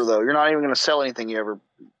hoarder, though. You're not even going to sell anything you ever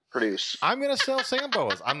produce. I'm gonna sell sand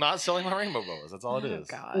boas. I'm not selling my rainbow boas. That's all it is.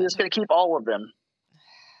 God. You're just going to keep all of them.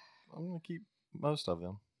 I'm gonna keep most of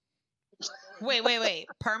them. Wait.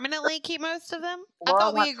 Permanently keep most of them? I Well,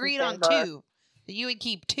 thought we not agreed to on say that. 2. You would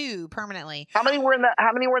keep 2 permanently. How many were in that?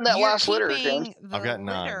 How many were in that You're last litter, keeping James? the I've got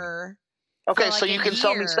 9. litter Okay, for so like you a can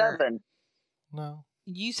sell me year. 7. No.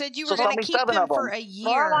 You said you So were sell going to me keep 7 them of 'em. for a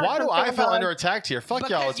year. Why do I feel Because under attack here? Fuck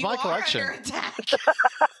y'all. Because It's you my are collection. under attack.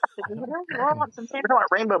 Laura wants some You want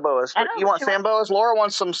rainbow boas? I know, You want but you want- samboas? Laura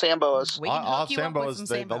wants some samboas. We can I'll have hook you up with Samboas.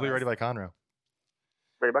 some They'll be ready Samboas. by Conroe.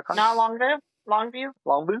 Ready back on? Not Longview? Longview?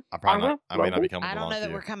 Longview? I probably not. I may not Longview? be coming I to don't know that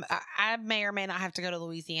Longview. we're coming. I may or may not have to go to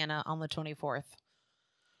Louisiana on the 24th.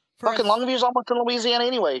 Fucking Longview's almost in Louisiana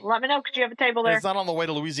anyway. Let me know because you have a table there. It's not on the way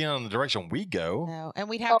to Louisiana in the direction we go. No, and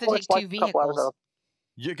we'd have to take it's like 2 a couple hours vehicles. out.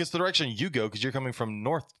 It's the direction you go because you're coming from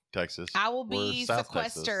North Texas. I will We're be South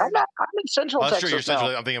Texas. sequestered. I'm in Central Oh, that's true. Texas You're now.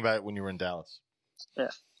 central. I'm thinking about it when you were in Dallas.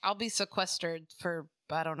 I'll be sequestered for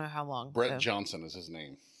I don't know how long. Brett so. Johnson is his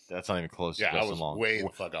name. That's not even close to Yeah, I Justin was Long. way the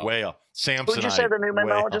fuck off. Way off. Samsonite. Who'd you say the new way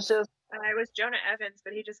off. mammalogist is? It was Jonah Evans,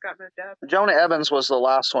 but he just got moved up. Jonah Evans was the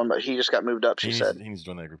last one, but he just got moved up, she He said. needs to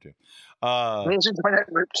join that group too. He needs to join that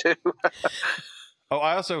group too.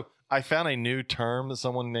 I found a new term that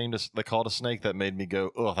someone they called a snake that made me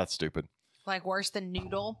go, oh, that's stupid. Like worse than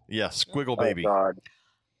noodle. Yeah, squiggle baby. Oh, God.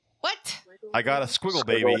 What? I got a squiggle Squiggle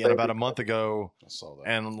baby, baby. and about a month ago, I saw that.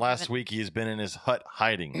 and last week he's been in his hut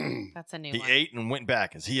hiding. That's a new He one. ate and went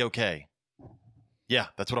back. Is he okay? Yeah,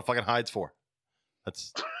 that's what a fucking hide's for.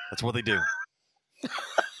 That's what they do.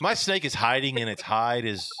 My snake is hiding in its hide.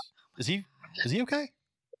 Is he okay?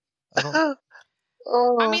 I don't.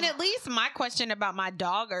 I mean, at least my question about my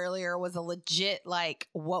dog earlier was a legit, like,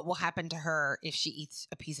 what will happen to her if she eats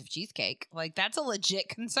a piece of cheesecake? Like, that's a legit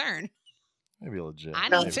concern. Maybe legit. I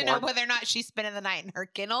need to know whether or not she's spending the night in her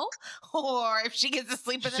kennel or if she gets to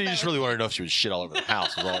sleep in the She bed. just really wanted to know if she would shit all over the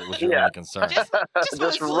house. Was your only concern. Just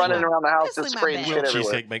wanna sleep running in- around the house just and sleep in spraying my shit bed. Will everywhere.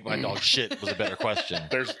 cheesecake make my dog shit was a better question.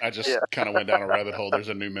 I just kind of went down a rabbit hole. There's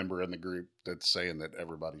a new member in the group that's saying that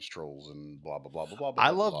everybody's trolls and blah blah blah blah blah. blah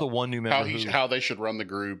I love blah. the one new member how they should run the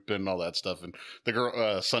group and all that stuff. And the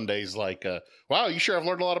girl Sunday's like, "Wow, you sure have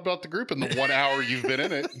learned a lot about the group in the 1 hour you've been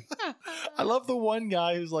in it." I love the one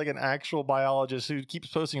guy who's like an actual biologist who keeps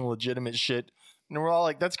posting legitimate shit, and we're all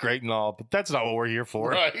like, "That's great and all, but that's not what we're here for."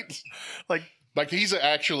 Right? Like He's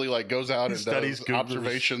actually like goes out He and studies does cougars.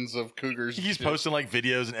 observations of cougars. he's and posting like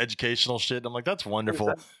videos and educational shit. And I'm like, "That's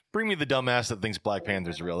wonderful. Bring me the dumbass that thinks Black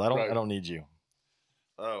Panther's real. I don't need you."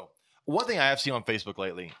 Oh, one thing I have seen on Facebook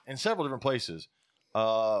lately in several different places,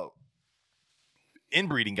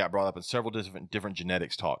 inbreeding got brought up in several different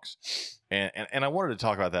genetics talks, and I wanted to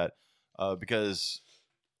talk about that because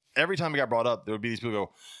every time it got brought up, there would be these people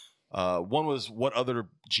go. One was what other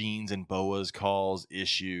genes in boas cause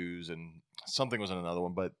issues, and something was in another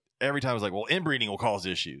one. But every time it was like, well, inbreeding will cause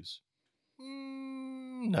issues.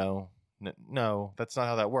 No, that's not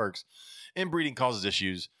how that works. Inbreeding causes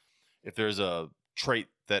issues if there's a trait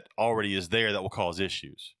that already is there that will cause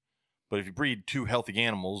issues. But if you breed 2 healthy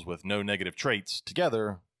animals with no negative traits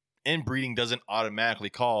together, inbreeding doesn't automatically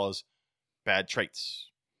cause bad traits.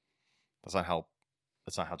 That's not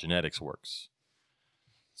how genetics works.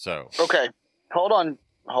 So Okay, hold on,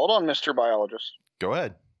 Mr. Biologist. go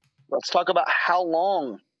ahead. Let's talk about how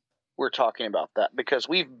long we're talking about that, because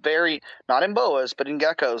not in boas, but in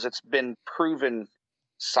geckos, it's been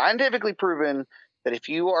scientifically proven that if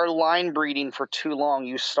you are line breeding for too long,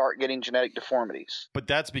 you start getting genetic deformities. But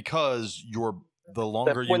that's because the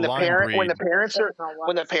longer When you the line breed,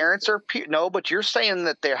 parents are no, but you're saying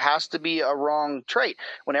that there has to be a wrong trait.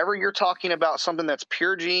 Whenever you're talking about something that's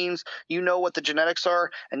pure genes, you know what the genetics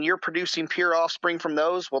are, and you're producing pure offspring from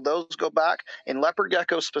those. Well, those go back. In leopard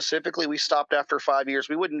geckos specifically, we stopped after 5 years.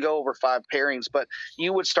 We wouldn't go over 5 pairings, but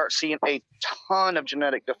you would start seeing a ton of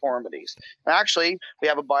genetic deformities. And actually, we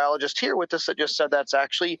have a biologist here with us that just said that's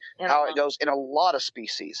actually how it goes in a lot of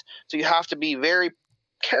species. So you have to be very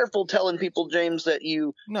careful telling people, James, that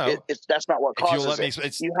that's not what causes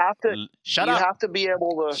it. You have to shut up. You have to be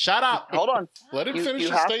able to shut up. Hold on. Let him finish You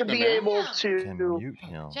his have to statement. be man. able Can to. mute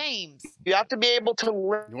him. James. You have to be able to.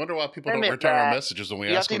 You wonder why people don't limit return our that. messages when we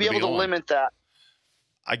You have ask to them be able to on. limit that.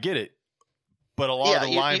 I get it, but a lot of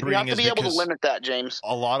the line you breeding have to is be able to because limit that, James.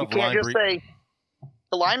 a lot You of can't line just breeding. say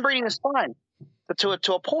the line breeding is fine, but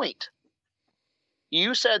to a point.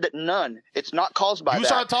 You said that none. It's not caused by You that.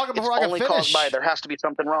 started talking before I it's could only fix. caused by there has to be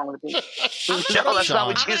something wrong with it. I'm No, that's not Shawn.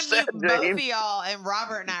 what you gonna said, mute both of James. y'all, and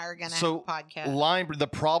Robert and I are gonna have a podcast. The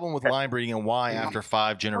problem with line breeding and why after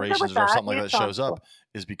 5 generations or something like that shows up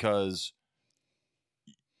is because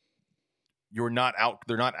they're not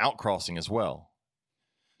outcrossing as well.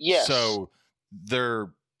 Yes. So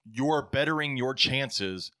you're bettering your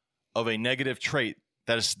chances of a negative trait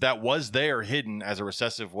that was there hidden as a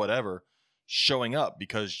recessive whatever showing up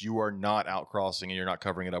because you are not outcrossing and you're not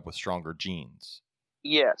covering it up with stronger genes.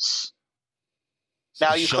 Yes. So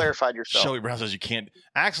Now you clarified yourself. Shelby Brown says you can't.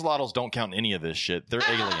 Axolotls don't count in any of this shit. They're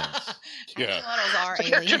aliens. Yeah. Axolotls are They're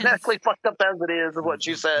aliens. genetically fucked up as it is what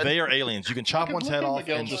you said. They are aliens. You can chop one's head off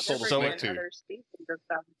and just sold a sew snake it. too. Other species of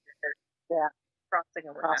them. Yeah, crossing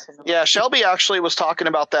over. Yeah, Shelby actually was talking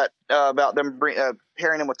about that, about them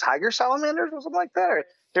pairing them with tiger salamanders or something like that.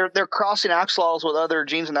 Or they're crossing axolotls with other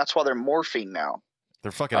genes, and that's why they're morphing now.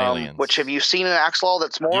 They're fucking aliens. Which, have you seen an axolotl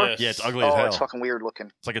that's more? Yes. Yeah, it's ugly as Oh, hell. it's fucking weird looking.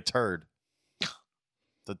 It's like a turd. It's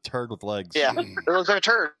a turd with legs. Yeah, it looks like a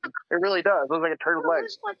turd. It really does. It looks like a turd with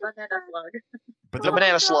legs. Like banana slug. But The they're,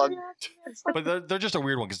 banana slug. they're just a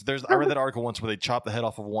weird one because I read that article once where they chopped the head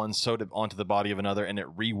off of one, sewed it onto the body of another, and it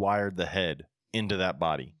rewired the head into that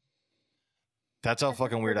body. That's how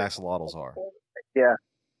fucking weird axolotls are. Yeah.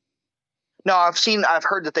 No, I've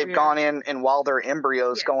heard that they've gone in and while they're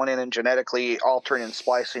embryos, going in and genetically altering and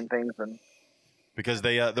splicing things, and Because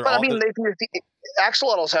they're but I mean,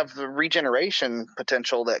 axolotls have the regeneration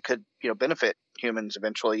potential that could, benefit humans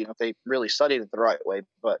eventually, if they really studied it the right way.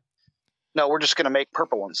 But no, we're just going to make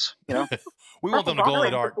purple ones. we want them to glow in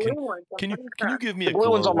the dark. Can you give me The a blue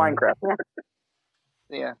ones glow on one? Minecraft.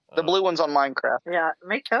 Yeah, the blue ones on Minecraft. Yeah,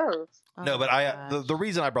 make those. No, but Oh, the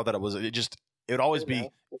reason I brought that up was it would always be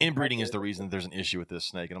inbreeding is the reason there's an issue with this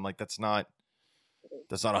snake, and I'm like that's not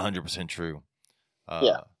 100% true.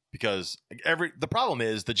 Yeah. Because the problem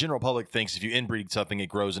is the general public thinks if you inbreed something, it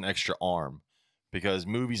grows an extra arm, because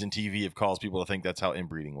movies and TV have caused people to think that's how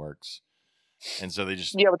inbreeding works, and so they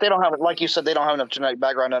just Yeah, but they don't have it. Like you said, they don't have enough genetic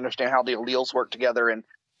background to understand how the alleles work together. And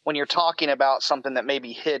when you're talking about something that may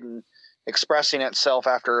be hidden, expressing itself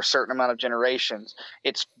after a certain amount of generations,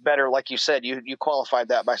 it's better, like you said, you qualified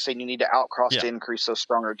that by saying you need to outcross to increase those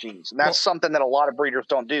stronger genes. And that's something that a lot of breeders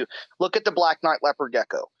don't do. Look at the black knight leopard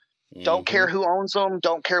gecko. Don't care who owns them.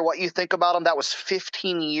 Don't care what you think about them. That was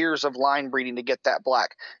 15 years of line breeding to get that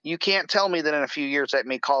black. You can't tell me that in a few years that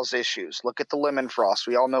may cause issues. Look at the lemon frost.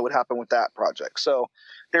 We all know what happened with that project. So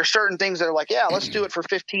there's certain things that are like, yeah, let's do it for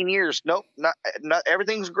 15 years. Nope, not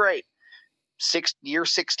everything's great. Year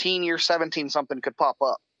 16, year 17, something could pop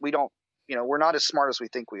up. We don't, we're not as smart as we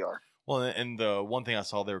think we are. Well, and the one thing I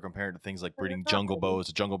saw they were comparing to things like breeding jungle boas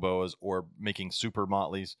to jungle boas or making super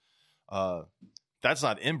motleys. That's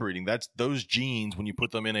not inbreeding. That's those genes, when you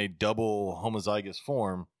put them in a double homozygous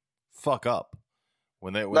form, fuck up.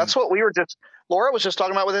 That's what we were Laura was just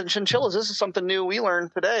talking about with the chinchillas. This is something new we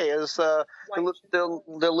learned today is the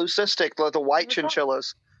leucistic, the white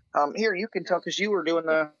chinchillas. Here, you can tell because you were doing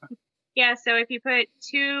the... Yeah, so if you put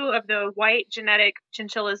two of the white genetic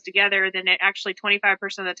chinchillas together, then it actually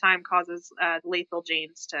 25% of the time causes lethal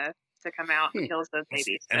genes to come out and kills those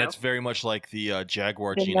babies. And it's very much like the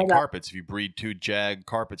jaguar gene in carpets. If you breed two jag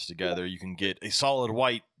carpets together, you can get a solid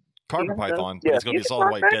white carpet python, but it's going to be a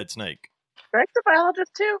solid white dead snake. Greg's a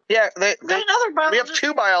biologist too. Yeah, another biologist. We have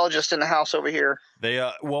two biologists in the house over here.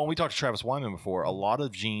 Well, we talked to Travis Wyman before. A lot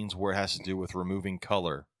of genes where it has to do with removing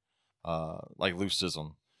color, like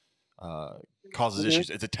leucism, causes issues.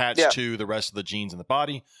 It's attached to the rest of the genes in the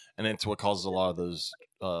body, and it's what causes a lot of those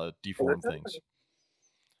deformed things.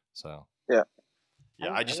 So yeah.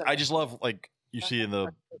 I just love, like, you see in the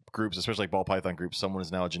groups, especially like ball python groups, someone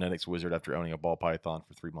is now a genetics wizard after owning a ball python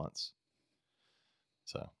for 3 months.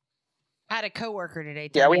 So I had a coworker today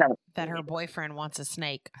that her boyfriend wants a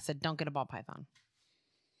snake. I said, don't get a ball python.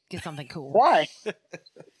 Get something cool. Why?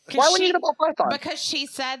 Why would you get a ball python? Because she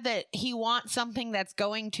said that he wants something that's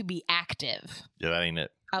going to be active. yeah, that ain't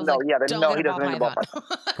it. I was like, he doesn't need a ball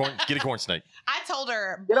python. Get a corn snake. I told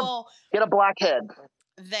her, get a blackhead.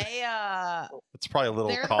 They it's probably a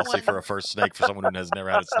little costly for a first snake for someone who has never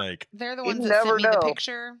had a snake. They're the ones that sent me the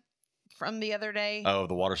picture from the other day. Oh,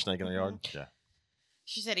 the water snake in the yard? Yeah.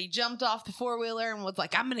 She said he jumped off the four-wheeler and was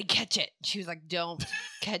like, I'm going to catch it. She was like, don't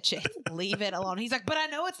catch it. Leave it alone. He's like, but I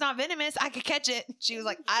know it's not venomous. I could catch it. She was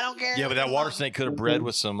like, I don't care. Yeah, but that water snake could have bred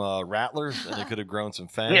with some rattlers, and it could have grown some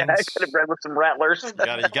fangs. Yeah, it could have bred with some rattlers. You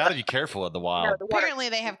gotta be careful at the wild. Apparently,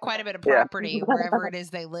 they have quite a bit of property wherever it is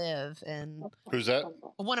they live. And who's that?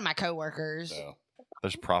 one of my coworkers. Oh.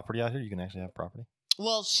 There's property out here? You can actually have property?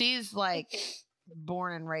 Well, she's like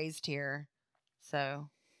born and raised here. So...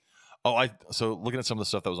 So looking at some of the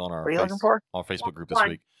stuff that was on our Facebook group this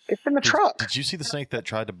week. It's in the truck. Did you see the snake that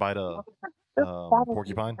tried to bite a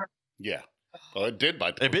porcupine? Yeah. Oh, it did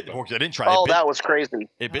bite. It bit the porcupine. It didn't try. That was crazy.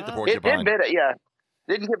 It bit the It porcupine. did bit it. Yeah,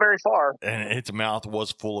 didn't get very far. And its mouth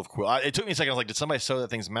was full of quills. It took me a second. I was like, did somebody sew that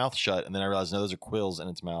thing's mouth shut? And then I realized, no, those are quills in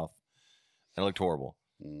its mouth. And it looked horrible.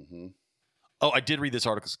 Mm-hmm. Oh, I did read this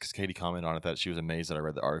article because Katie commented on it that she was amazed that I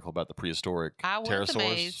read the article about the prehistoric I was pterosaurs.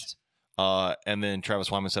 amazed. And then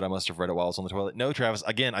Travis Wyman said I must have read it while I was on the toilet. No, Travis.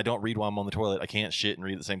 Again, I don't read while I'm on the toilet. I can't shit and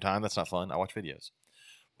read at the same time. That's not fun. I watch videos.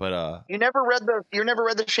 But You never read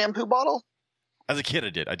the shampoo bottle? as a kid, I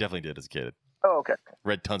did. I definitely did as a kid. Oh, okay.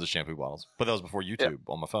 Read tons of shampoo bottles, but that was before YouTube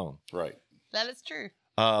on my phone. Right. That is true.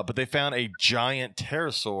 But they found a giant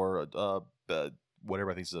pterosaur,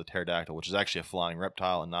 whatever I think is a pterodactyl, which is actually a flying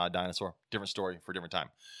reptile and not a dinosaur. Different story for a different time.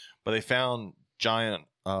 But they found giant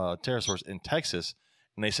pterosaurs in Texas,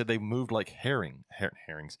 and they said they moved like herons,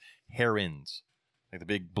 like the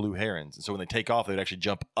big blue herons. And so when they take off, they would actually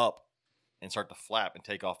jump up and start to flap and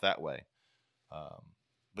take off that way.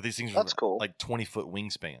 But these things That's cool. like 20-foot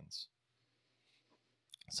wingspans.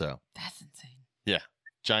 So That's insane. yeah,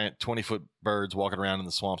 giant 20-foot birds walking around in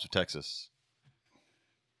the swamps of Texas.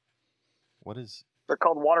 What is They're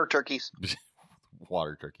called water turkeys.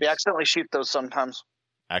 water turkeys? We accidentally shoot those sometimes.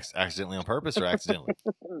 Accidentally on purpose or accidentally?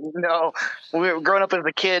 No, when we were growing up as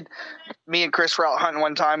a kid, me and Chris were out hunting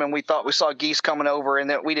one time, and we thought we saw geese coming over, and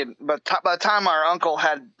that we didn't. But by the time our uncle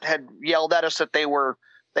had yelled at us that they were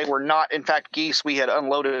not in fact geese, we had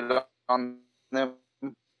unloaded on them.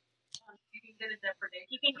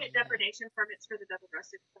 You can get depredation permits for the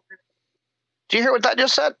double-breasted. Do you hear what that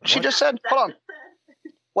just said? She just said, "Hold on."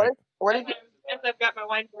 What did you? I've got my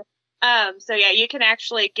wine. So yeah, you can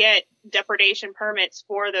actually get depredation permits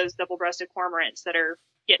for those double-breasted cormorants that are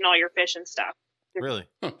getting all your fish and stuff. Really?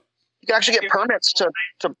 You can actually get permits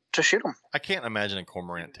to shoot them. I can't imagine a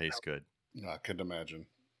cormorant tastes good. No, I couldn't imagine.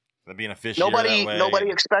 That being a fish eater that way. Nobody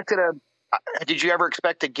expected a. Did you ever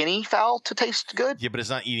expect a guinea fowl to taste good? Yeah, but it's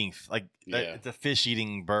not eating like it's a fish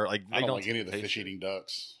eating bird. Like I they don't like any of the taste fish eating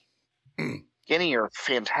ducks. Guinea are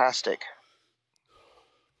fantastic.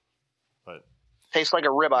 But Tastes like a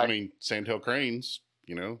ribeye. I mean, sandhill cranes,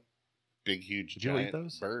 big, huge, Did you eat giant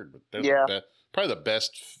those? bird. But they're Yeah. probably the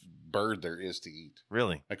best bird there is to eat.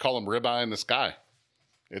 really? I call them ribeye in the sky.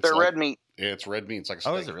 It's They're like- red meat. Yeah, it's red meat. It's like a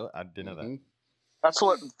steak. Oh, is it really? I didn't know that. Mhm. That's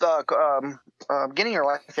what the guinea are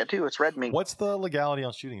like that too. It's red meat. What's the legality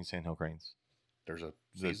on shooting sandhill cranes? There's a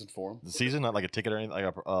Is it season for them. the season, not like a ticket or anything, like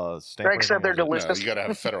a stamp. Greg or said anything? they're Or is it- delicious. No, you got to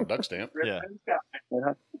have a federal duck stamp. Yeah.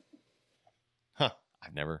 Uh-huh. Huh.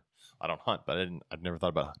 I don't hunt, but I've never thought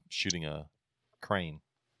about shooting a crane.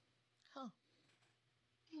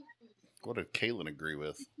 What did Kaylin agree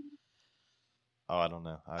with? Oh, I don't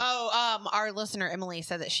know. Our listener Emily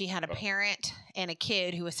said that she had a parent and a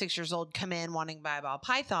kid who was 6 years old come in wanting to buy a ball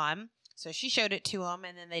python. So she showed it to them,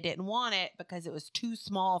 and then they didn't want it because it was too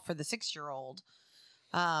small for the 6-year-old.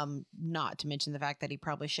 Not to mention the fact that he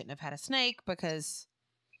probably shouldn't have had a snake because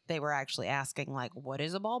they were actually asking, like, what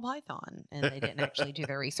is a ball python? And they didn't actually do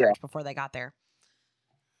their research before they got there.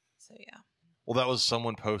 So, yeah. Well, that was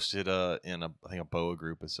someone posted in I think a boa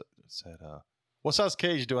group. It said, what size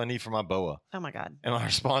cage do I need for my boa? Oh, my God. And my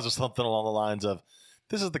response was something along the lines of,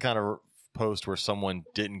 this is the kind of post where someone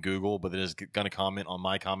didn't Google, but is going to comment on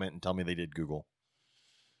my comment and tell me they did Google.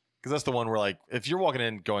 Because that's the one where, like, if you're walking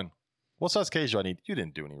in going, what size cage do I need? You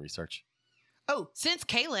didn't do any research. Oh, since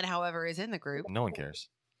Kaylin, however, is in the group, No one cares.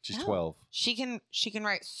 She's No. 12. she can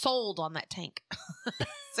write sold on that tank.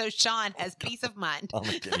 So Shawn has peace of mind. I'm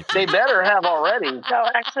like, guinea They pig. better have already. No,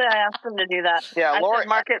 actually, I asked them to do that. Yeah, I Lori. said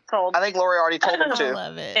market sold, I think Lori already told them I to.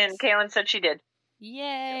 love it. and Kaylin said she did.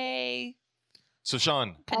 Yay. So,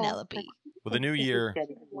 Shawn, Penelope. with the new year,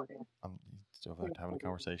 I'm still having a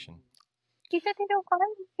conversation. He said they don't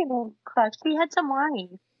want Clutch. We had some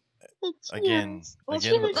wine. Again, Well,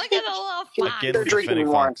 again, she with- was- Look at the little Again, They're with the drinking Fennec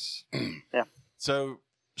wine. Fox. Yeah. So,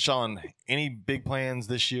 Shawn, any big plans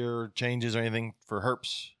this year, changes or anything for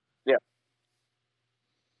HERPS?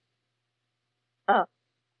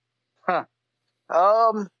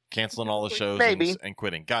 Canceling all the shows Maybe. and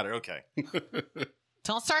quitting. Got it. Okay.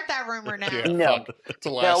 Don't start that rumor now. Yeah, No. fuck. That's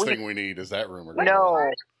the last we- thing we need is that rumor. No.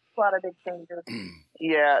 A lot of big changes.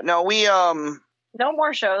 Yeah, no, we No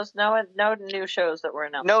more shows. No new shows that were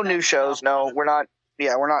announced. no new shows. No, we're not.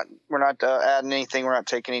 Yeah, we're not adding anything. We're not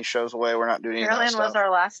taking any shows away. We're not doing any of that Maryland stuff. was our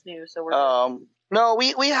last news, so we're No,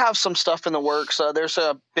 we have some stuff in the works. There's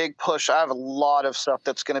a big push. I have a lot of stuff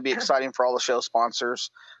that's going to be exciting for all the show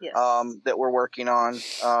sponsors yes. that we're working on.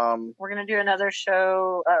 We're gonna do another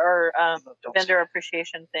show vendor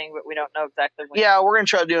appreciation thing, but we don't know exactly when. Yeah, we're going to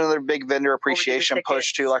try to do another big vendor we do appreciation tickets.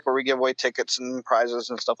 push too, like where we give away tickets and prizes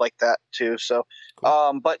and stuff like that too. So,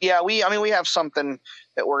 but yeah, we have something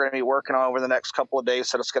that we're going to be working on over the next couple of days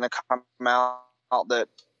that it's going to come out that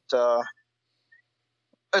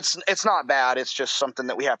it's not bad. It's just something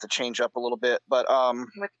that we have to change up a little bit. But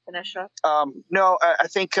With finish up. no, I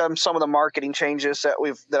think some of the marketing changes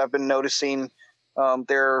that I've been noticing,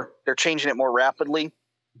 they're changing it more rapidly.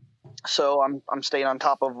 So I'm staying on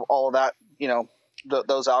top of all of that,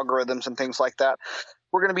 those algorithms and things like that.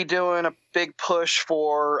 We're going to be doing a big push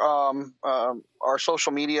for our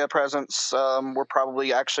social media presence. We're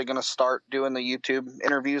probably actually going to start doing the YouTube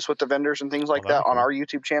interviews with the vendors and things like that on our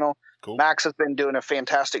YouTube channel. Cool. Max has been doing a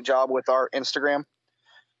fantastic job with our Instagram.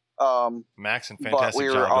 Max and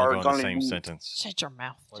fantastic job don't go in the same sentence. Shut your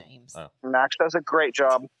mouth, James. Oh. Max does a great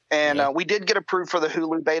job. And we did get approved for the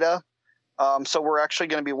Hulu beta. So we're actually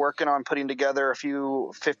going to be working on putting together a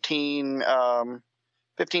few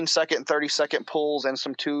 15-second, 30-second pulls and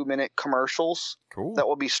some 2-minute commercials that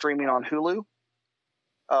will be streaming on Hulu.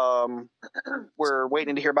 We're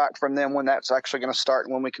waiting to hear back from them when that's actually going to start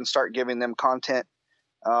and when we can start giving them content.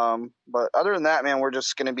 But other than that, man, we're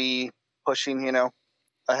just going to be pushing,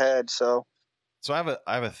 ahead. So I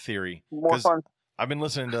have a theory. More fun. I've been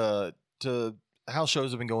listening to how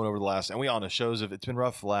shows have been going over the last, and we all know it's been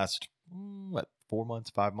rough the last 4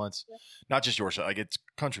 months, 5 months. Yeah. Not just your show, like it's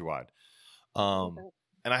countrywide. And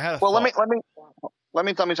I had a thought. Let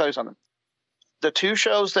me tell you something. The 2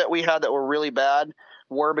 shows that we had that were really bad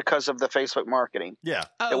were because of the Facebook marketing. Yeah.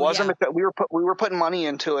 It wasn't because we were putting money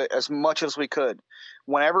into it as much as we could.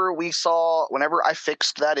 Whenever I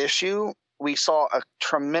fixed that issue, we saw a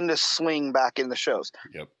tremendous swing back in the shows.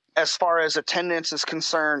 Yep. As far as attendance is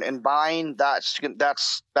concerned and buying, that's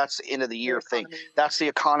the end of the year thing. That's the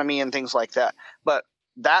economy and things like that. But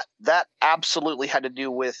that absolutely had to do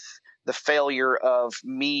with the failure of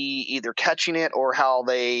me either catching it or how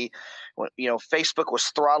Facebook was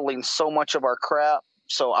throttling so much of our crap.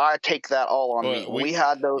 So I take that all on me. We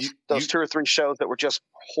had those 2 or 3 shows that were just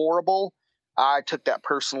horrible. I took that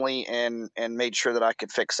personally and made sure that I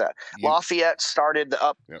could fix that. Lafayette started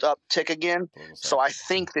the uptick again. So I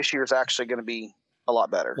think this year is actually going to be a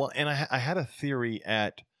lot better. Well, and I had a theory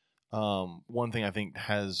at one thing I think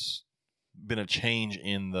has been a change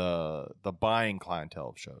in the buying clientele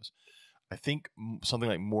of shows. I think something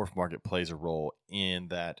like Morph Market plays a role in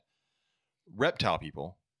that. Reptile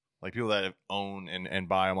people, like people that own and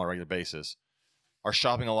buy them on a regular basis, are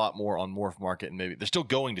shopping a lot more on Morph Market, and maybe they're still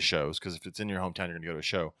going to shows because if it's in your hometown, you're going to go to a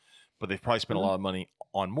show. But they've probably spent a lot of money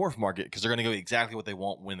on Morph Market because they're going to go exactly what they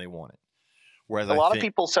want when they want it. Whereas a lot of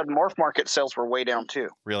people said Morph Market sales were way down too.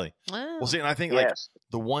 Really? Oh. Well, see, and I think like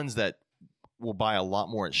the ones that will buy a lot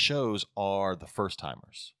more at shows are the first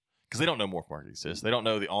timers because they don't know Morph Market exists. They don't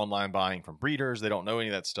know the online buying from breeders. They don't know any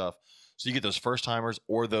of that stuff. So you get those first timers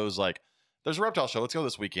or those like, there's a reptile show, let's go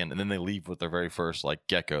this weekend, and then they leave with their very first like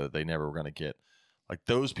gecko that they never were going to get. Like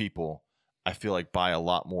those people, I feel like buy a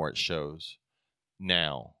lot more at shows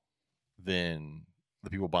now than the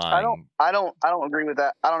people buying. I don't agree with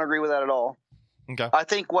that. I don't agree with that at all. Okay. I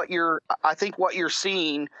think what you're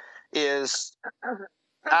seeing is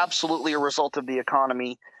absolutely a result of the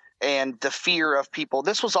economy and the fear of people.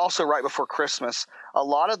 This was also right before Christmas. A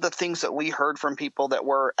lot of the things that we heard from people that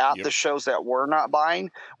were at the shows that were not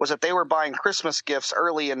buying was that they were buying Christmas gifts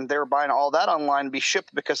early and they were buying all that online to be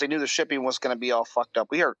shipped because they knew the shipping was going to be all fucked up.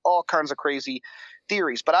 We heard all kinds of crazy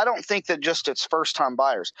theories, but I don't think that just it's first-time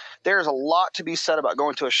buyers. There's a lot to be said about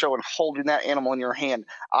going to a show and holding that animal in your hand.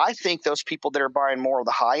 I think those people that are buying more of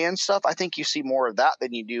the high-end stuff, I think you see more of that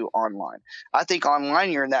than you do online. I think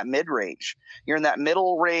online you're in that mid-range. You're in that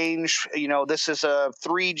middle range. This is a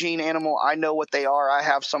 3-gene animal. I know what they are. I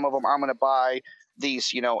have some of them. I'm going to buy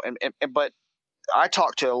these, but I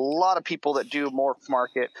talked to a lot of people that do Morph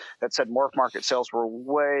Market that said Morph Market sales were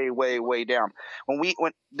way, way, way down.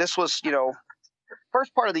 When this was,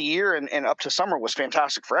 first part of the year and up to summer was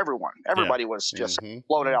fantastic for everyone. Everybody was just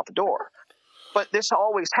blowing it out the door. But this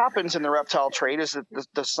always happens in the reptile trade is that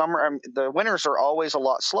the summer, the winters are always a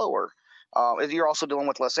lot slower. You're also dealing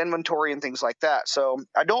with less inventory and things like that. So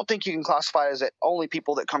I don't think you can classify it as that only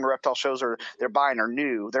people that come to reptile shows they're buying are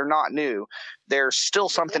new. They're not new. There's still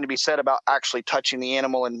something to be said about actually touching the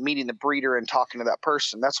animal and meeting the breeder and talking to that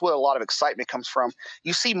person. That's where a lot of excitement comes from.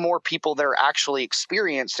 You see more people that are actually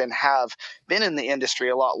experienced and have been in the industry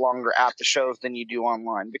a lot longer at the shows than you do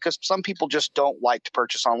online because some people just don't like to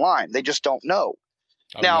purchase online. They just don't know.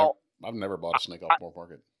 I've never bought a snake off Morph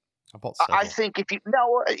Market. I think if you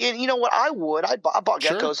know what I would. I bought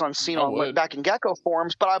geckos on Xenon back in gecko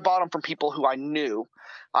forums, but I bought them from people who I knew.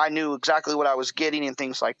 I knew exactly what I was getting and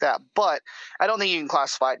things like that. But I don't think you can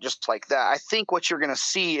classify it just like that. I think what you're going to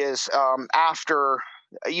see is after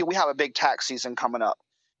we have a big tax season coming up,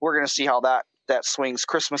 we're going to see how that swings.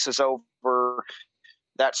 Christmas is over.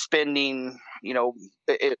 That spending,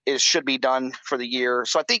 it should be done for the year.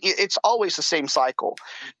 So I think it's always the same cycle.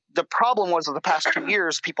 the problem was, in the past 2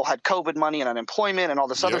 years, people had COVID money and unemployment and all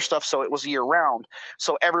this other stuff, so it was year round.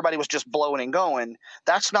 So everybody was just blowing and going.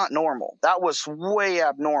 That's not normal. That was way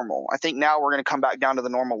abnormal. I think now we're going to come back down to the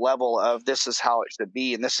normal level of this is how it should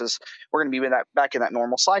be, and we're going to be back in that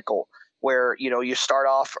normal cycle where you start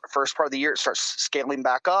off first part of the year, it starts scaling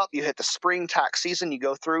back up. You hit the spring tax season, you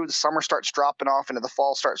go through, the summer starts dropping off, into the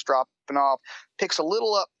fall starts dropping off, picks up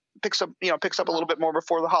a little bit more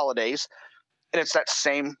before the holidays. And it's that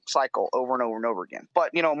same cycle over and over and over again.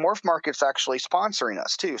 But, Morph Market's actually sponsoring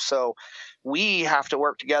us too. So we have to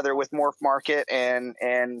work together with Morph Market, and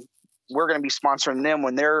we're going to be sponsoring them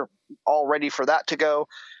when they're all ready for that to go.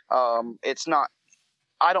 I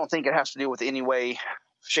don't think it has to do with any way,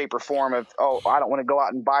 shape, or form of, I don't want to go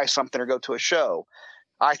out and buy something or go to a show.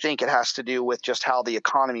 I think it has to do with just how the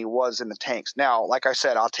economy was in the tanks. Now, like I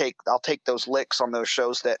said, I'll take those licks on those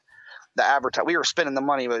shows that the advertise. We were spending the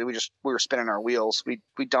money, but we were spinning our wheels.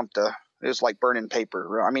 We dumped it was like burning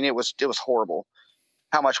paper. I mean, it was horrible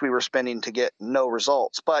how much we were spending to get no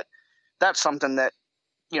results. But that's something that,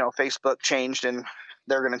 Facebook changed, and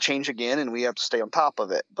they're going to change again, and we have to stay on top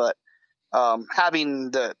of it. But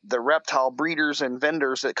having the reptile breeders and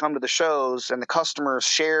vendors that come to the shows, and the customers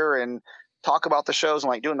share and talk about the shows, and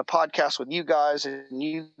like doing the podcast with you guys, and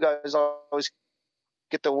you guys always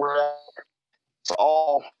get the word out. It's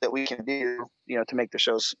all that we can do, to make the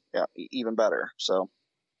shows even better. So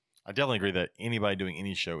I definitely agree that anybody doing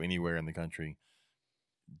any show anywhere in the country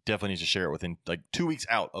definitely needs to share it within like 2 weeks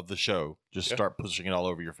out of the show. Just start pushing it all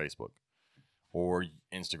over your Facebook or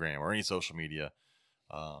Instagram or any social media.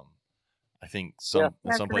 I think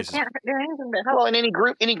in some places. Can't do anything but help. Well, in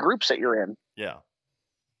any groups that you're in. Yeah.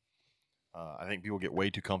 I think people get way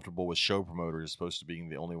too comfortable with show promoters supposed to being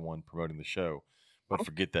the only one promoting the show, but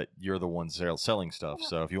forget that you're the one selling stuff.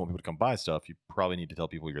 So if you want people to come buy stuff, you probably need to tell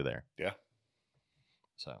people you're there. Yeah.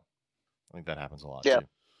 So I think that happens a lot Yeah. too.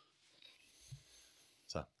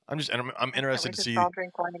 So I'm interested to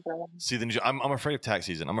see the new. I'm afraid of tax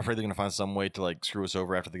season. I'm afraid they're going to find some way to like screw us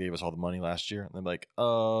over after they gave us all the money last year. And they're like,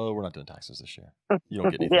 oh, we're not doing taxes this year. You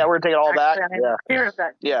don't get anything. Yeah, we're taking all that. Fear of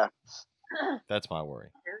that. Yeah. That's my worry.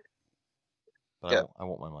 But I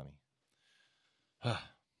want my money. I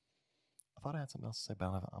thought I had something else to say, but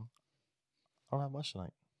I don't have much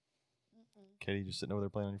tonight. Katie, just sitting over there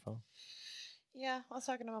playing on your phone? Yeah, I was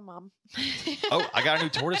talking to my mom. Oh, I got a new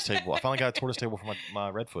tortoise table. I finally got a tortoise table for my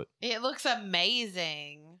Redfoot. It looks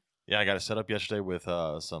amazing. Yeah, I got it set up yesterday with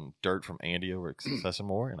some dirt from Andy over at Success and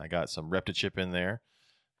More, and I got some Reptile in there,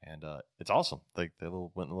 and it's awesome. They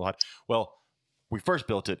went a little hot. Well, we first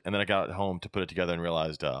built it, and then I got it home to put it together and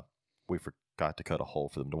realized we forgot to cut a hole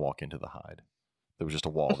for them to walk into the hide. There was just a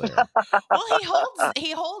wall there. Well,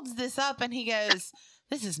 he holds this up and he goes,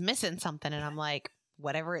 "This is missing something," and I'm like,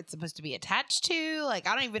 whatever it's supposed to be attached to. Like,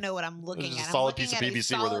 I don't even know what I'm looking at. A solid piece of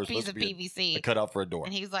PVC where there was supposed to be PVC. a cutout for a door.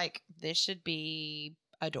 And he's like, "This should be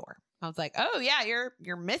a door." I was like, "Oh yeah,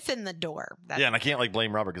 you're missing the door." Yeah, and I can't like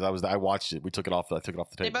blame Robert because I watched it. We took it off. I took it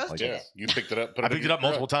off the table. They both did. You picked it up. I picked it up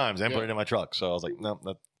multiple times and put it in my truck. So I was like, no,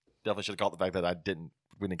 that definitely should have called the fact that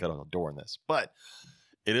we didn't cut a door in this. But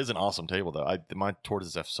it is an awesome table though. My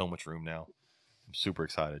tortoises have so much room now. I'm super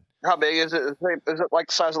excited. How big is it? Is it like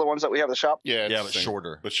the size of the ones that we have at the shop? Yeah, but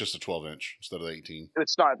shorter. But it's just a 12-inch instead of the 18.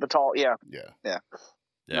 It's not the tall. Yeah. Yeah.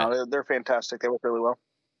 No, they're fantastic. They work really well.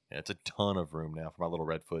 Yeah, it's a ton of room now for my little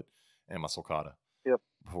Redfoot and my sulcata. Yep.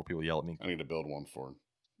 Before people yell at me. I need to build one for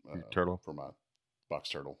turtle for my box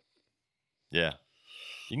turtle. Yeah.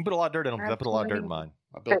 You can put a lot of dirt in them because I put a lot of dirt in mine.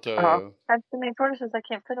 I built I have too many tortoises. I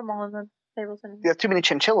can't fit them all in the tables anymore. You have too many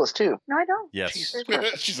chinchillas too. No, I don't. Yes.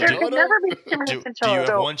 She's There like, could never be too many Do you chinchillas.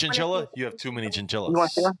 have one chinchilla? You have too many chinchillas. You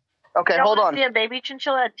want to see one? Okay, Y'all hold wanna on. See a baby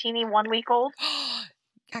chinchilla, a teeny 1 week old.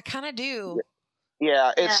 I kind of do.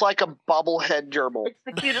 Yeah, it's like a bobblehead gerbil. It's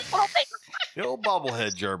the cutest little thing. The old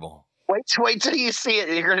bobblehead gerbil. Wait till you see it.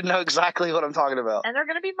 You're going to know exactly what I'm talking about. And they're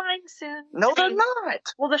going to be mine soon. No, they're not.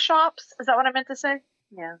 Well, the shops. Is that what I meant to say?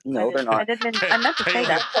 Yeah. No, they're not. I meant to say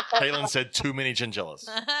that. Kaylin said too many chinchillas.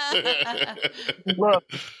 Look.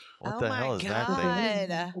 What the hell is that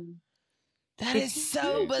thing? That is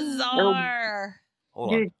so bizarre.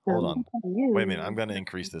 Hold on. Wait a minute. I'm going to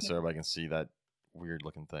increase this so everybody can see that weird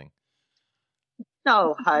looking thing.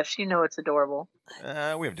 No, hush. You know it's adorable. We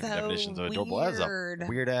have different definitions of adorable. That's a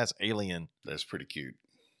weird ass alien. That's pretty cute.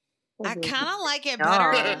 I kind of like it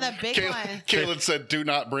better than the big one. Kaylin said, "Do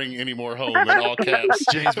not bring any more home." In all caps.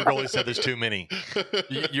 James McGoley said, "There's too many."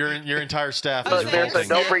 Your entire staff is revolting.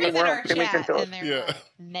 Don't bring any more home. Yeah.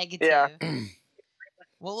 Negative. Yeah.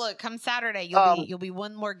 Well, look, come Saturday, you'll be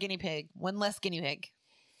one more guinea pig, one less guinea pig.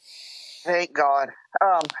 Thank God.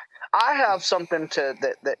 I have something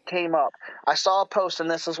that came up. I saw a post, and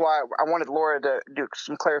this is why I wanted Laura to do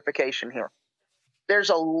some clarification here. There's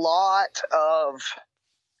a lot of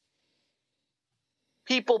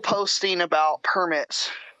people posting about permits.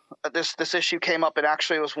 This issue came up, and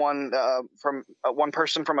actually it was one from one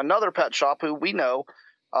person from another pet shop who we know,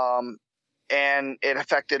 and it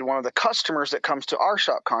affected one of the customers that comes to our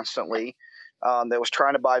shop constantly that was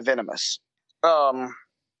trying to buy venomous.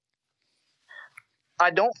 I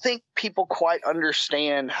don't think people quite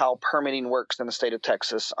understand how permitting works in the state of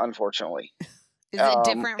Texas, unfortunately. Is it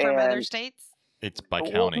different from other states? It's by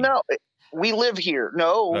county. No, we live here.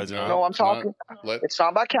 No, That's no, I'm talking. It's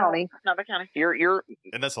not by county. Not by county. You're.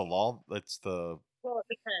 And that's a law. That's the. Well, it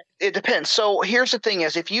depends. It depends. So here's the thing: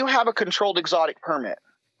 is if you have a controlled exotic permit,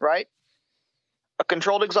 right? A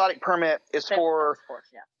controlled exotic permit is for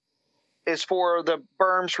the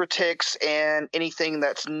berms, retics, and anything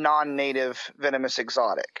that's non-native venomous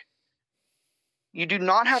exotic. You do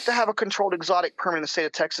not have to have a controlled exotic permit in the state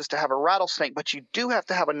of Texas to have a rattlesnake, but you do have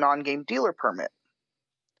to have a non-game dealer permit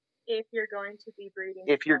If you're going to be breeding.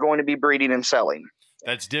 if you're going to be breeding and selling.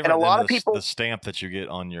 That's different a lot than of people- the stamp that you get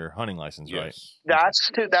on your hunting license, right?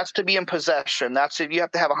 Yes. That's to be in possession. That's if you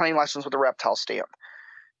have to have a hunting license with a reptile stamp.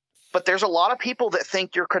 But there's a lot of people that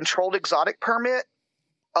think your controlled exotic permit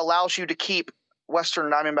allows you to keep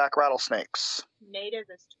western diamondback rattlesnakes. Native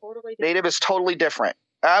is totally different. Native is totally different.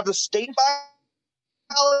 I have the state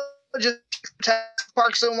biologist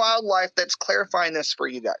Parks and Wildlife that's clarifying this for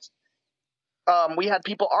you guys. We had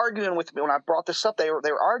people arguing with me when I brought this up. They were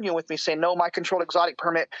arguing with me saying, no, my controlled exotic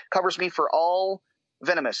permit covers me for all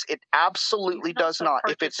venomous. It absolutely does not.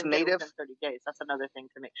 If it's native, 30 days. That's another thing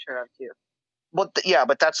to make sure of too. but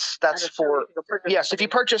that's for yes. If you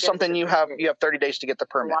purchase something, you have 30 days to get the A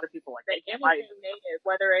permit. lot of people like But they can't buy anything native,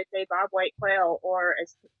 whether it's a bobwhite quail or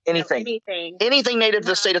Anything. Anything native to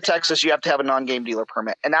the state of Texas, you have to have a non-game dealer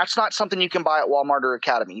permit, and that's not something you can buy at Walmart or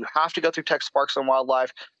Academy. You have to go through Texas Parks and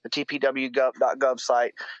Wildlife, the TPW.gov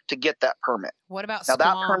site to get that permit. What about Now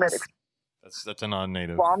that permit, squams? That's a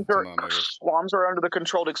non-native. Swams are under the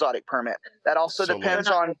controlled exotic permit. That also So depends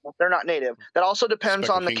on they're not native. That also depends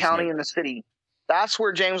on the Speckled county kingsnake. and the city. That's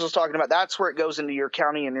where James was talking about. That's where it goes into your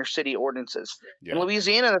county and your city ordinances. Yeah. In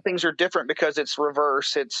Louisiana, the things are different because it's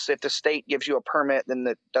reverse. It's if the state gives you a permit, then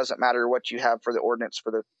it doesn't matter what you have for the ordinance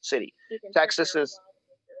for the city. Texas is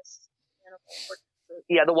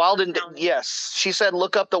the wild and yes. She said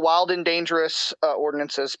look up the wild and dangerous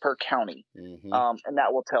ordinances per county, Mhm. and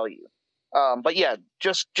that will tell you. But yeah,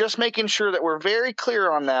 just making sure that we're very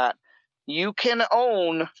clear on that. You can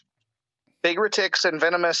own big retics and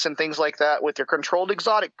venomous and things like that with your controlled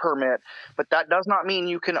exotic permit, but that does not mean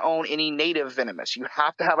you can own any native venomous. You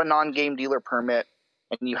have to have a non-game dealer permit,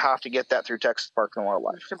 and you have to get that through Texas Parks and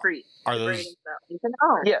Wildlife. to breed. Are those? breeding stuff. You can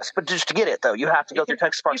own. Yes, but just to get it though, you have to go through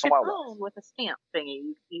Texas Parks You and can Wildlife. own with a stamp thingy.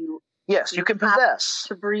 Yes, you can have possess.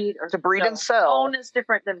 to breed or To breed and sell. Own is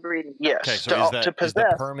different than breeding. Yes, Okay, so is to the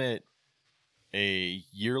possess. permit a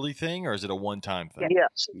yearly thing or is it a one-time thing?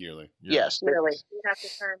 Yes, Yearly. yes. Really. You have to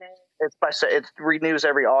turn in. It renews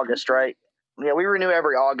every August, right? Yeah, we renew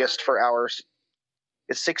every August for ours.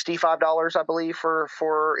 It's $65, I believe,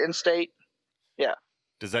 for in-state.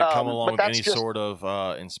 Does that come But along with that's any just- sort of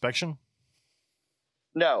inspection?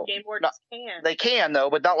 No, Game wardens can. they can though,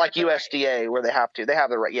 but not like USDA where they have to. They have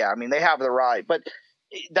the right. Yeah, I mean they have the right, but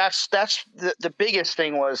that's the biggest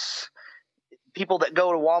thing was people that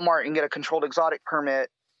go to Walmart and get a controlled exotic permit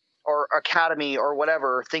or Academy or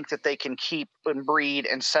whatever think that they can keep and breed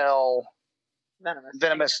and sell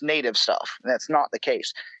venomous native stuff. And that's not the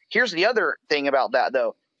case. Here's the other thing about that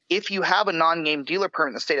though. If you have a non-game dealer permit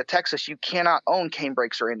in the state of Texas, you cannot own cane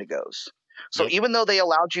breaks or indigos. So Yep. even though they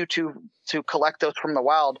allowed you to collect those from the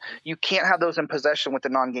wild, you can't have those in possession with the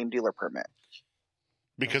non-game dealer permit.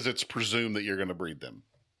 Because it's presumed that you're going to breed them.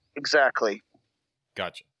 Exactly.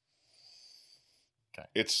 Gotcha.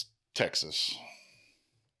 It's Texas.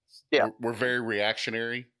 Yeah. We're very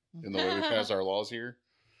reactionary in the way we pass our laws here.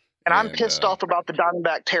 And I'm pissed off about the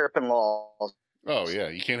Diamondback terrapin laws. Oh, yeah.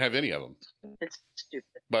 You can't have any of them. It's stupid.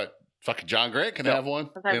 But fucking John Grant can Yeah. have one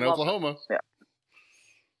I in love Oklahoma. Yeah.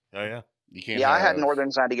 Oh yeah. You can't Yeah, I have, had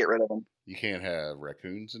Northerns and I had to get rid of them. You can't have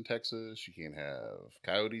raccoons in Texas. You can't have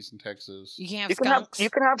coyotes in Texas. You can't have You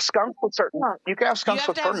can have skunks. skunks with certain. You can have You skunks have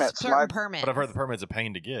with to have permits. certain My- permits. But I've heard the permit's a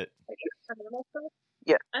pain to get. A mammal stuff?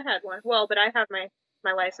 Yeah. I had one. Well, but I have my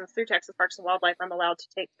license through Texas Parks and Wildlife. I'm allowed to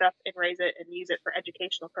take stuff and raise it and use it for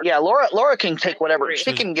educational purposes. Yeah, Laura can take whatever.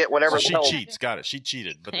 She So can get whatever. She the hell- cheats. Got it. She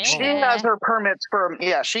cheated. But the She She woman- has her permits for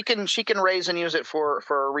she can raise and use it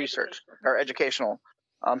for research or educational.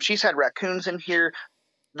 She's had raccoons in here.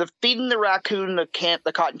 the feeding the raccoon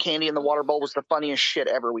the cotton candy in the water bowl was the funniest shit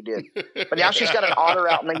ever we did. But now she's got an otter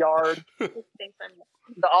out in the yard.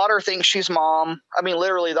 The otter thinks she's mom. I mean,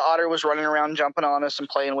 literally, the otter was running around, jumping on us and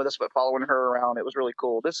playing with us, but following her around. It was really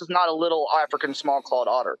cool. This is not a little African small-clawed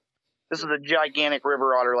otter. This is a gigantic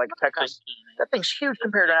river otter like Texas. That thing's huge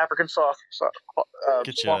compared to African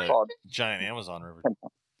small-clawed. Giant Amazon river.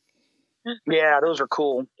 Yeah, those are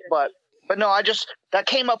cool. But no, that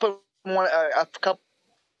came up in a couple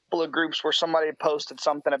of groups where somebody had posted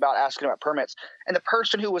something about asking about permits, and the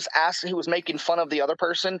person who was making fun of the other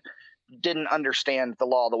person didn't understand the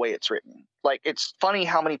law the way it's written. Like, it's funny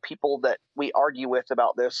how many people that we argue with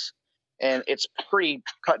about this, and it's pretty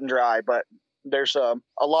cut and dry, but there's a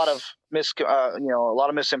lot of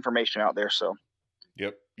misinformation out there. So,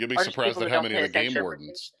 yep, you'll be surprised at how many of the game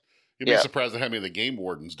wardens. You'll be surprised at how many of the game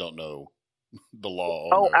wardens don't know the law.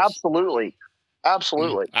 Oh, absolutely. I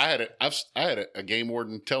had a game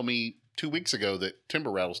warden tell me 2 weeks ago that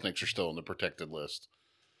timber rattlesnakes are still on the protected list.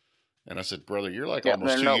 And I said, brother, you're like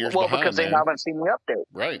almost 2 years behind. Well, because they haven't seen the update.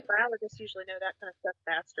 Right. Biologists usually know that kind of stuff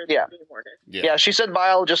faster than game wardens. Yeah, she said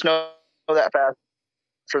biologists know that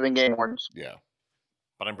faster than game wardens. Yeah.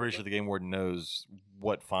 But I'm pretty sure the game warden knows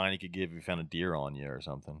what fine he could give if you found a deer on you or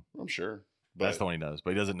something. I'm sure. But that's the one he knows.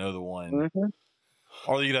 But he doesn't know the one. Mm-hmm.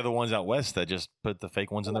 Or you could have the ones out west that just put the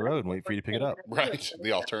fake ones in the road and wait for you to pick it up. Right.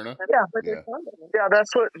 The Alterna. Yeah,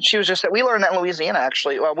 that's what she was just saying. We learned that in Louisiana,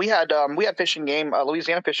 actually. We had fishing game,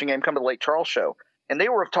 Louisiana fishing game come to the Lake Charles show. And they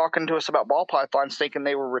were talking to us about ball pythons, thinking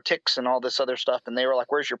they were retics and all this other stuff. And they were like,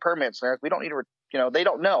 "Where's your permits?" And they're like, "We don't need they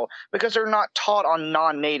don't know because they're not taught on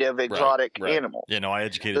non-native exotic animals." Yeah, no, I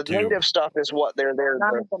educated the native stuff is what they're there.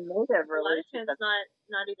 Not even native, really.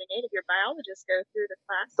 Not even native. Your biologists go through the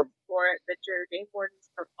classes for it, but your game wardens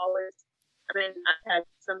are always. I mean, I've had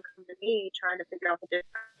some come to me trying to figure out the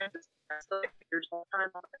differences. There's all time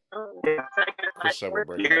on the phone.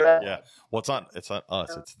 Yeah. Well, it's not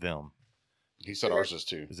us. It's them. He said ours is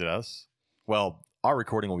too. Is it us? Well, our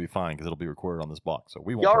recording will be fine because it'll be recorded on this box, so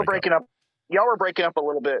we won't. Y'all were breaking up. Y'all were breaking up a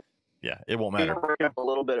little bit. Yeah, it won't matter. You were breaking up a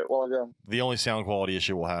little bit a while ago. The only sound quality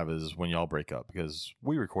issue we'll have is when y'all break up because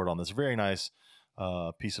we record on this very nice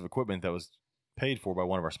piece of equipment that was paid for by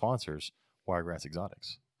one of our sponsors, Wiregrass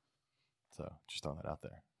Exotics. So just throwing that out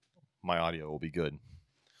there. My audio will be good,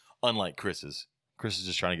 unlike Chris's. Chris is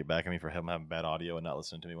just trying to get back at me for him having bad audio and not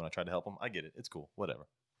listening to me when I tried to help him. I get it. It's cool. Whatever.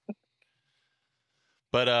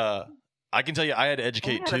 But I can tell you, I had to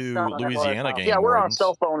educate two Louisiana game wardens. Yeah, we're on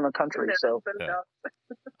cell phone in the country, so. Yeah.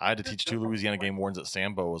 I had to teach two Louisiana game wardens that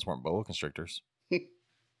sand boas weren't boa constrictors.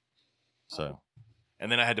 So,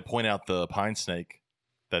 and then I had to point out the pine snake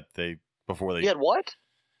that before they. You had what?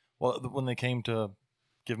 Well, when they came to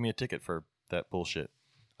give me a ticket for that bullshit,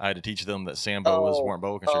 I had to teach them that sand boas weren't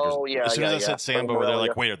boa constrictors. Oh, yeah. As soon as I said sand boa, they're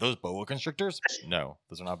like, "Wait, are those boa constrictors?" No,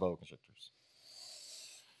 those are not boa constrictors.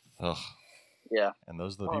 Ugh. Yeah. And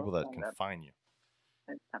those are the people that confine you.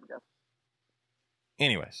 Time to go.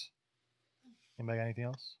 Anyways. Anybody got anything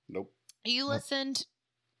else? Nope. You listened.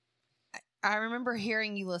 I remember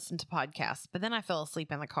hearing you listen to podcasts, but then I fell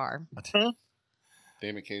asleep in the car.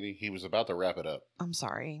 Damn it, Katie. He was about to wrap it up. I'm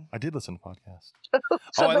sorry. I did listen to podcasts.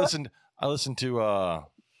 I listened to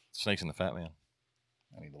Snakes and the Fat Man.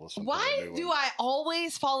 I need to listen. Why do I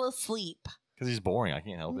always fall asleep? Because he's boring. I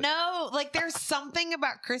can't help it. No, like there's something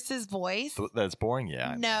about Chris's voice. That's boring?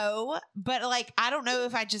 Yeah. No, but like I don't know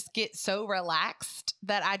if I just get so relaxed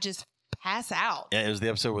that I just pass out. Yeah, it was the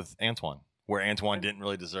episode with Antoine where Antoine didn't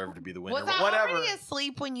really deserve to be the winner. Was I already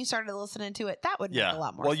asleep when you started listening to it? That would make a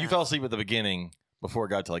lot more sense. You fell asleep at the beginning before it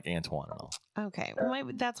got to like Antoine and all. Okay, well,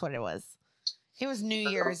 maybe that's what it was. It was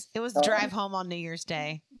New Year's. It was drive home on New Year's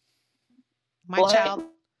Day. My child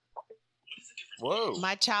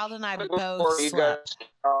and I both slept.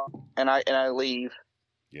 And I leave.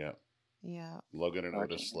 Yeah. Yeah. Logan and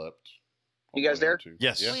Otis slept. You guys there?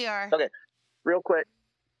 Yes. We are. Okay. Real quick.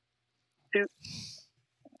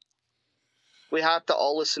 We have to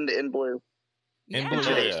all listen to In Blue. In Blue,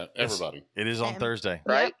 yeah, everybody. It is on Thursday.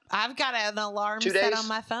 Right? Yep. I've got an alarm 2 set days? on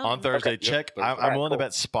my phone. On Thursday, Okay. check. Yep. I'm willing to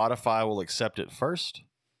bet Spotify will accept it first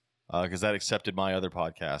because that accepted my other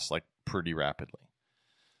podcast like pretty rapidly.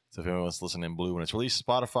 So if anyone wants to listen in Blue when it's released,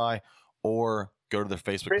 Spotify or go to their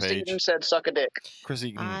Facebook Chris page. Eaton said suck a dick. Chris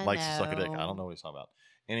Eaton likes to suck a dick. I don't know what he's talking about.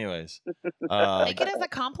 Anyways. Take it as a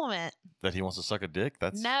compliment. That he wants to suck a dick?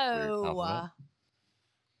 That's a weird compliment.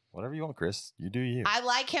 Whatever you want, Chris. You do you. I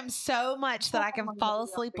like him so much that I can fall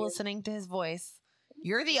asleep listening to his voice.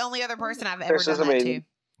 You're the only other person I've ever done that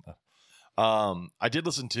to. I did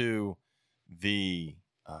listen to the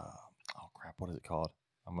oh crap, what is it called?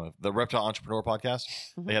 the Reptile Entrepreneur podcast.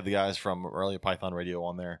 They had the guys from early Python Radio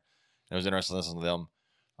on there. It was interesting to listen to them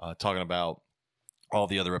talking about all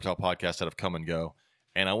the other reptile podcasts that have come and go.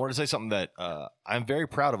 And I wanted to say something that I'm very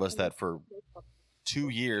proud of us that for 2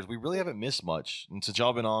 years, we really haven't missed much. And since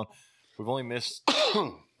y'all been on, we've only missed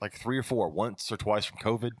like 3 or 4, once or twice from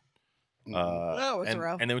COVID. It's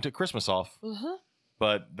rough. And then we took Christmas off.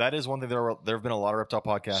 But that is one thing. There have been a lot of reptile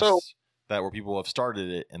podcasts where people have started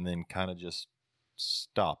it and then kind of just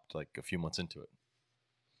stopped like a few months into it.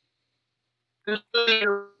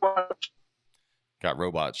 Got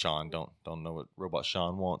Robot Shawn. Don't know what Robot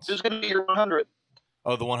Shawn wants. Who's going to be your 100?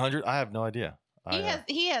 Oh, the 100? I have no idea.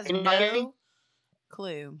 He has no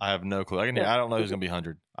clue. I have no clue. I don't know who's going to be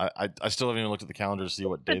 100. I still haven't even looked at the calendar to see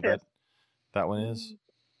what day that one is.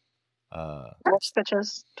 Herps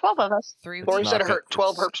bitches. 12 of us. 3 Lori said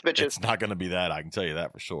 12 herps bitches. It's not going to be that. I can tell you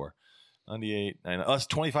that for sure. 98. That's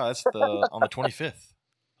 25. That's on the 25th.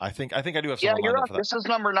 I think I do have some. Yeah, you're right. right. This is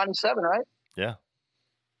number 97, right? Yeah.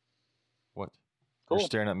 What? Cool. You're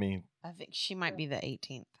staring at me. I think she might be the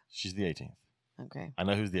 18th. She's the 18th. Okay. I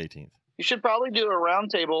know who's the 18th. You should probably do a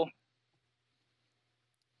round table.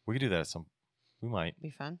 We could do that at some. We might. Be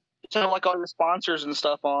fun. Sound like all your sponsors and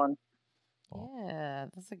stuff on. Yeah,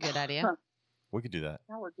 that's a good idea. We could do that.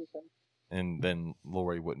 That would be good. And then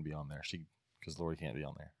Lori wouldn't be on there. Because Lori can't be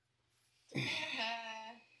on there.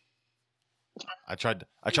 I tried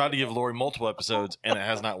to give Lori multiple episodes and it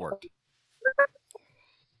has not worked.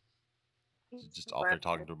 She's just off there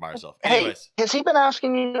talking to by herself. Anyways. Hey, has he been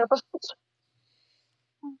asking you episodes?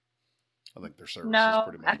 I think their service is No,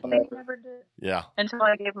 pretty much actually, done. I never did. Yeah. Until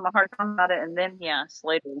I gave him a hard time about it, and then he asked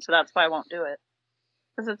later, and so that's why I won't do it.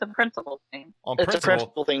 Because it's a principle thing. On It's a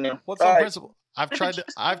principle thing now. What's All on right. principle? I've tried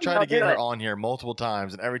to get her on here multiple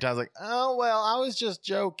times, and every time it's like, oh well, I was just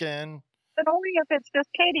joking. But only if it's just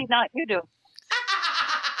Katie, not you do.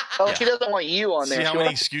 Oh, Yeah. she doesn't want you on there. See how She many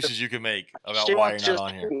wants- excuses you can make about she why you're wants not just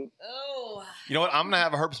on here. you. Oh. You know what? I'm gonna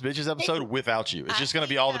have a Herps Bitches episode without you. It's just gonna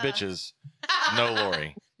be all the bitches. No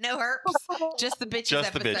Lori. No herps. Just the bitches.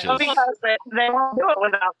 Just the episode. bitches. Because they won't do it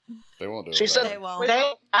without me. They won't do it. She without said They won't.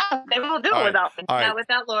 They won't do All it right. without me. All right. Not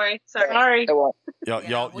without Lori. Sorry. Sorry. They won't. Y'all, Yeah,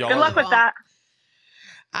 y'all, we- y'all Good luck with that.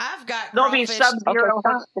 I've got There'll be crawfish. sub-zero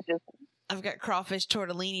hostages. I've got crawfish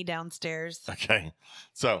tortellini downstairs. Okay.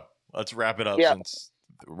 So let's wrap it up Yeah. since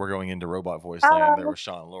we're going into robot voice land there with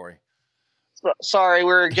Shawn and Lori. Sorry,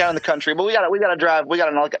 we're down in the country, but we got to drive. We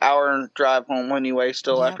got like an hour drive home anyway.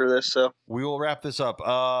 Still Yep. after this, so We will wrap this up.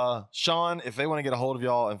 Shawn, if they want to get a hold of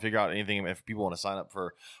y'all and figure out anything, if people want to sign up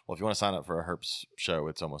for, if you want to sign up for a Herps show,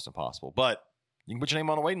 it's almost impossible. But you can put your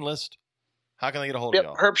name on a waiting list. How can they get a hold of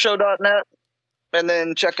y'all? herpshow.net, and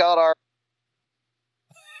then check out our.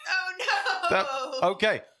 Oh no!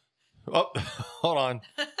 Okay. Oh, hold on.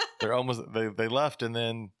 They're almost. They left and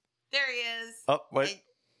then. There he is. Oh wait.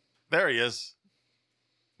 There he is.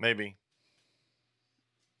 Maybe.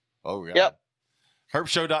 Oh god. Yep.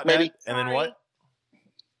 Herpshow.net Maybe. and then what?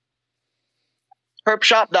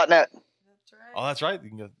 herpshop.net. That's right. Oh, that's right. You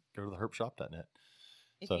can go to the herpshop.net.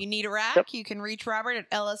 If So- you need a rack, Yep. you can reach Robert at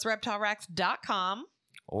lsreptileracks.com.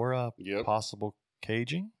 Or Yep. possible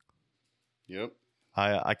caging. Yep.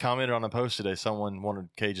 I commented on a post today. Someone wanted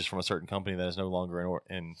cages from a certain company that is no longer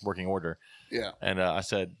in working order. Yeah. And I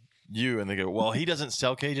said, you. And they go, well, he doesn't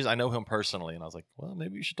sell cages. I know him personally. And I was like, well,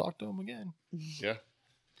 maybe you should talk to him again. Yeah.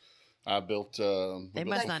 I built, They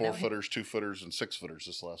must some not know 4-footers, 2-footers, and 6-footers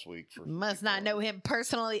this last week. Must not know him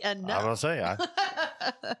personally I was enough. going to say,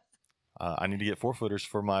 I need to get 4-footers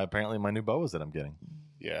for my new boas that I'm getting.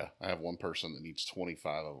 Yeah. I have one person that needs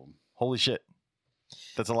 25 of them. Holy shit.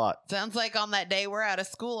 That's a lot. Sounds like on that day we're out of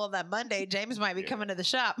school on that Monday, James might be Yeah. coming to the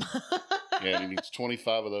shop. Yeah, and he needs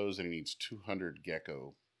 25 of those, and he needs 200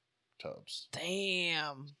 gecko tubs.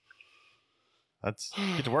 Damn. That's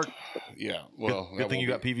get to work. Yeah. Well, Good thing you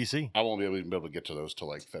got PVC. I won't be able to get to those till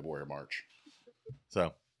like February or March.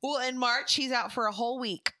 So Well, in March, he's out for a whole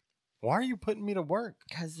week why are you putting me to work?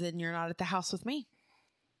 because then you're not at the house with me.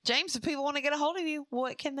 James, if people want to get a hold of you,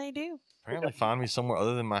 what can they do? Apparently find me somewhere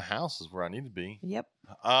other than my house is where I need to be. Yep.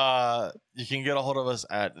 You can get a hold of us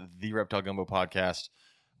at the Reptile Gumbo Podcast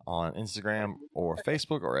on Instagram or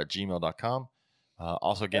Facebook or at gmail.com.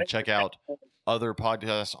 Also, again, check out other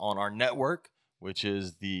podcasts on our network, which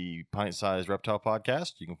is the Pint Sized Reptile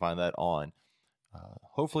Podcast. You can find that on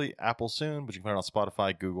hopefully Apple soon, but you can find it on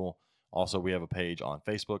Spotify, Google. Also, we have a page on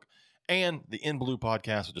Facebook. And the In Blue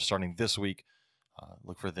Podcast, which is starting this week.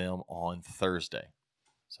 Look for them on Thursday.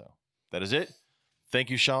 So that is it.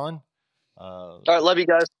 Thank you, Shawn. All right, love you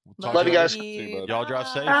guys. Talk Love to you guys. See you, bud. Y'all drive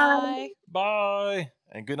safe. Bye. Bye.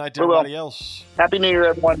 And good night to We will. everybody else. Happy New Year,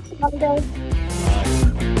 everyone. Holiday.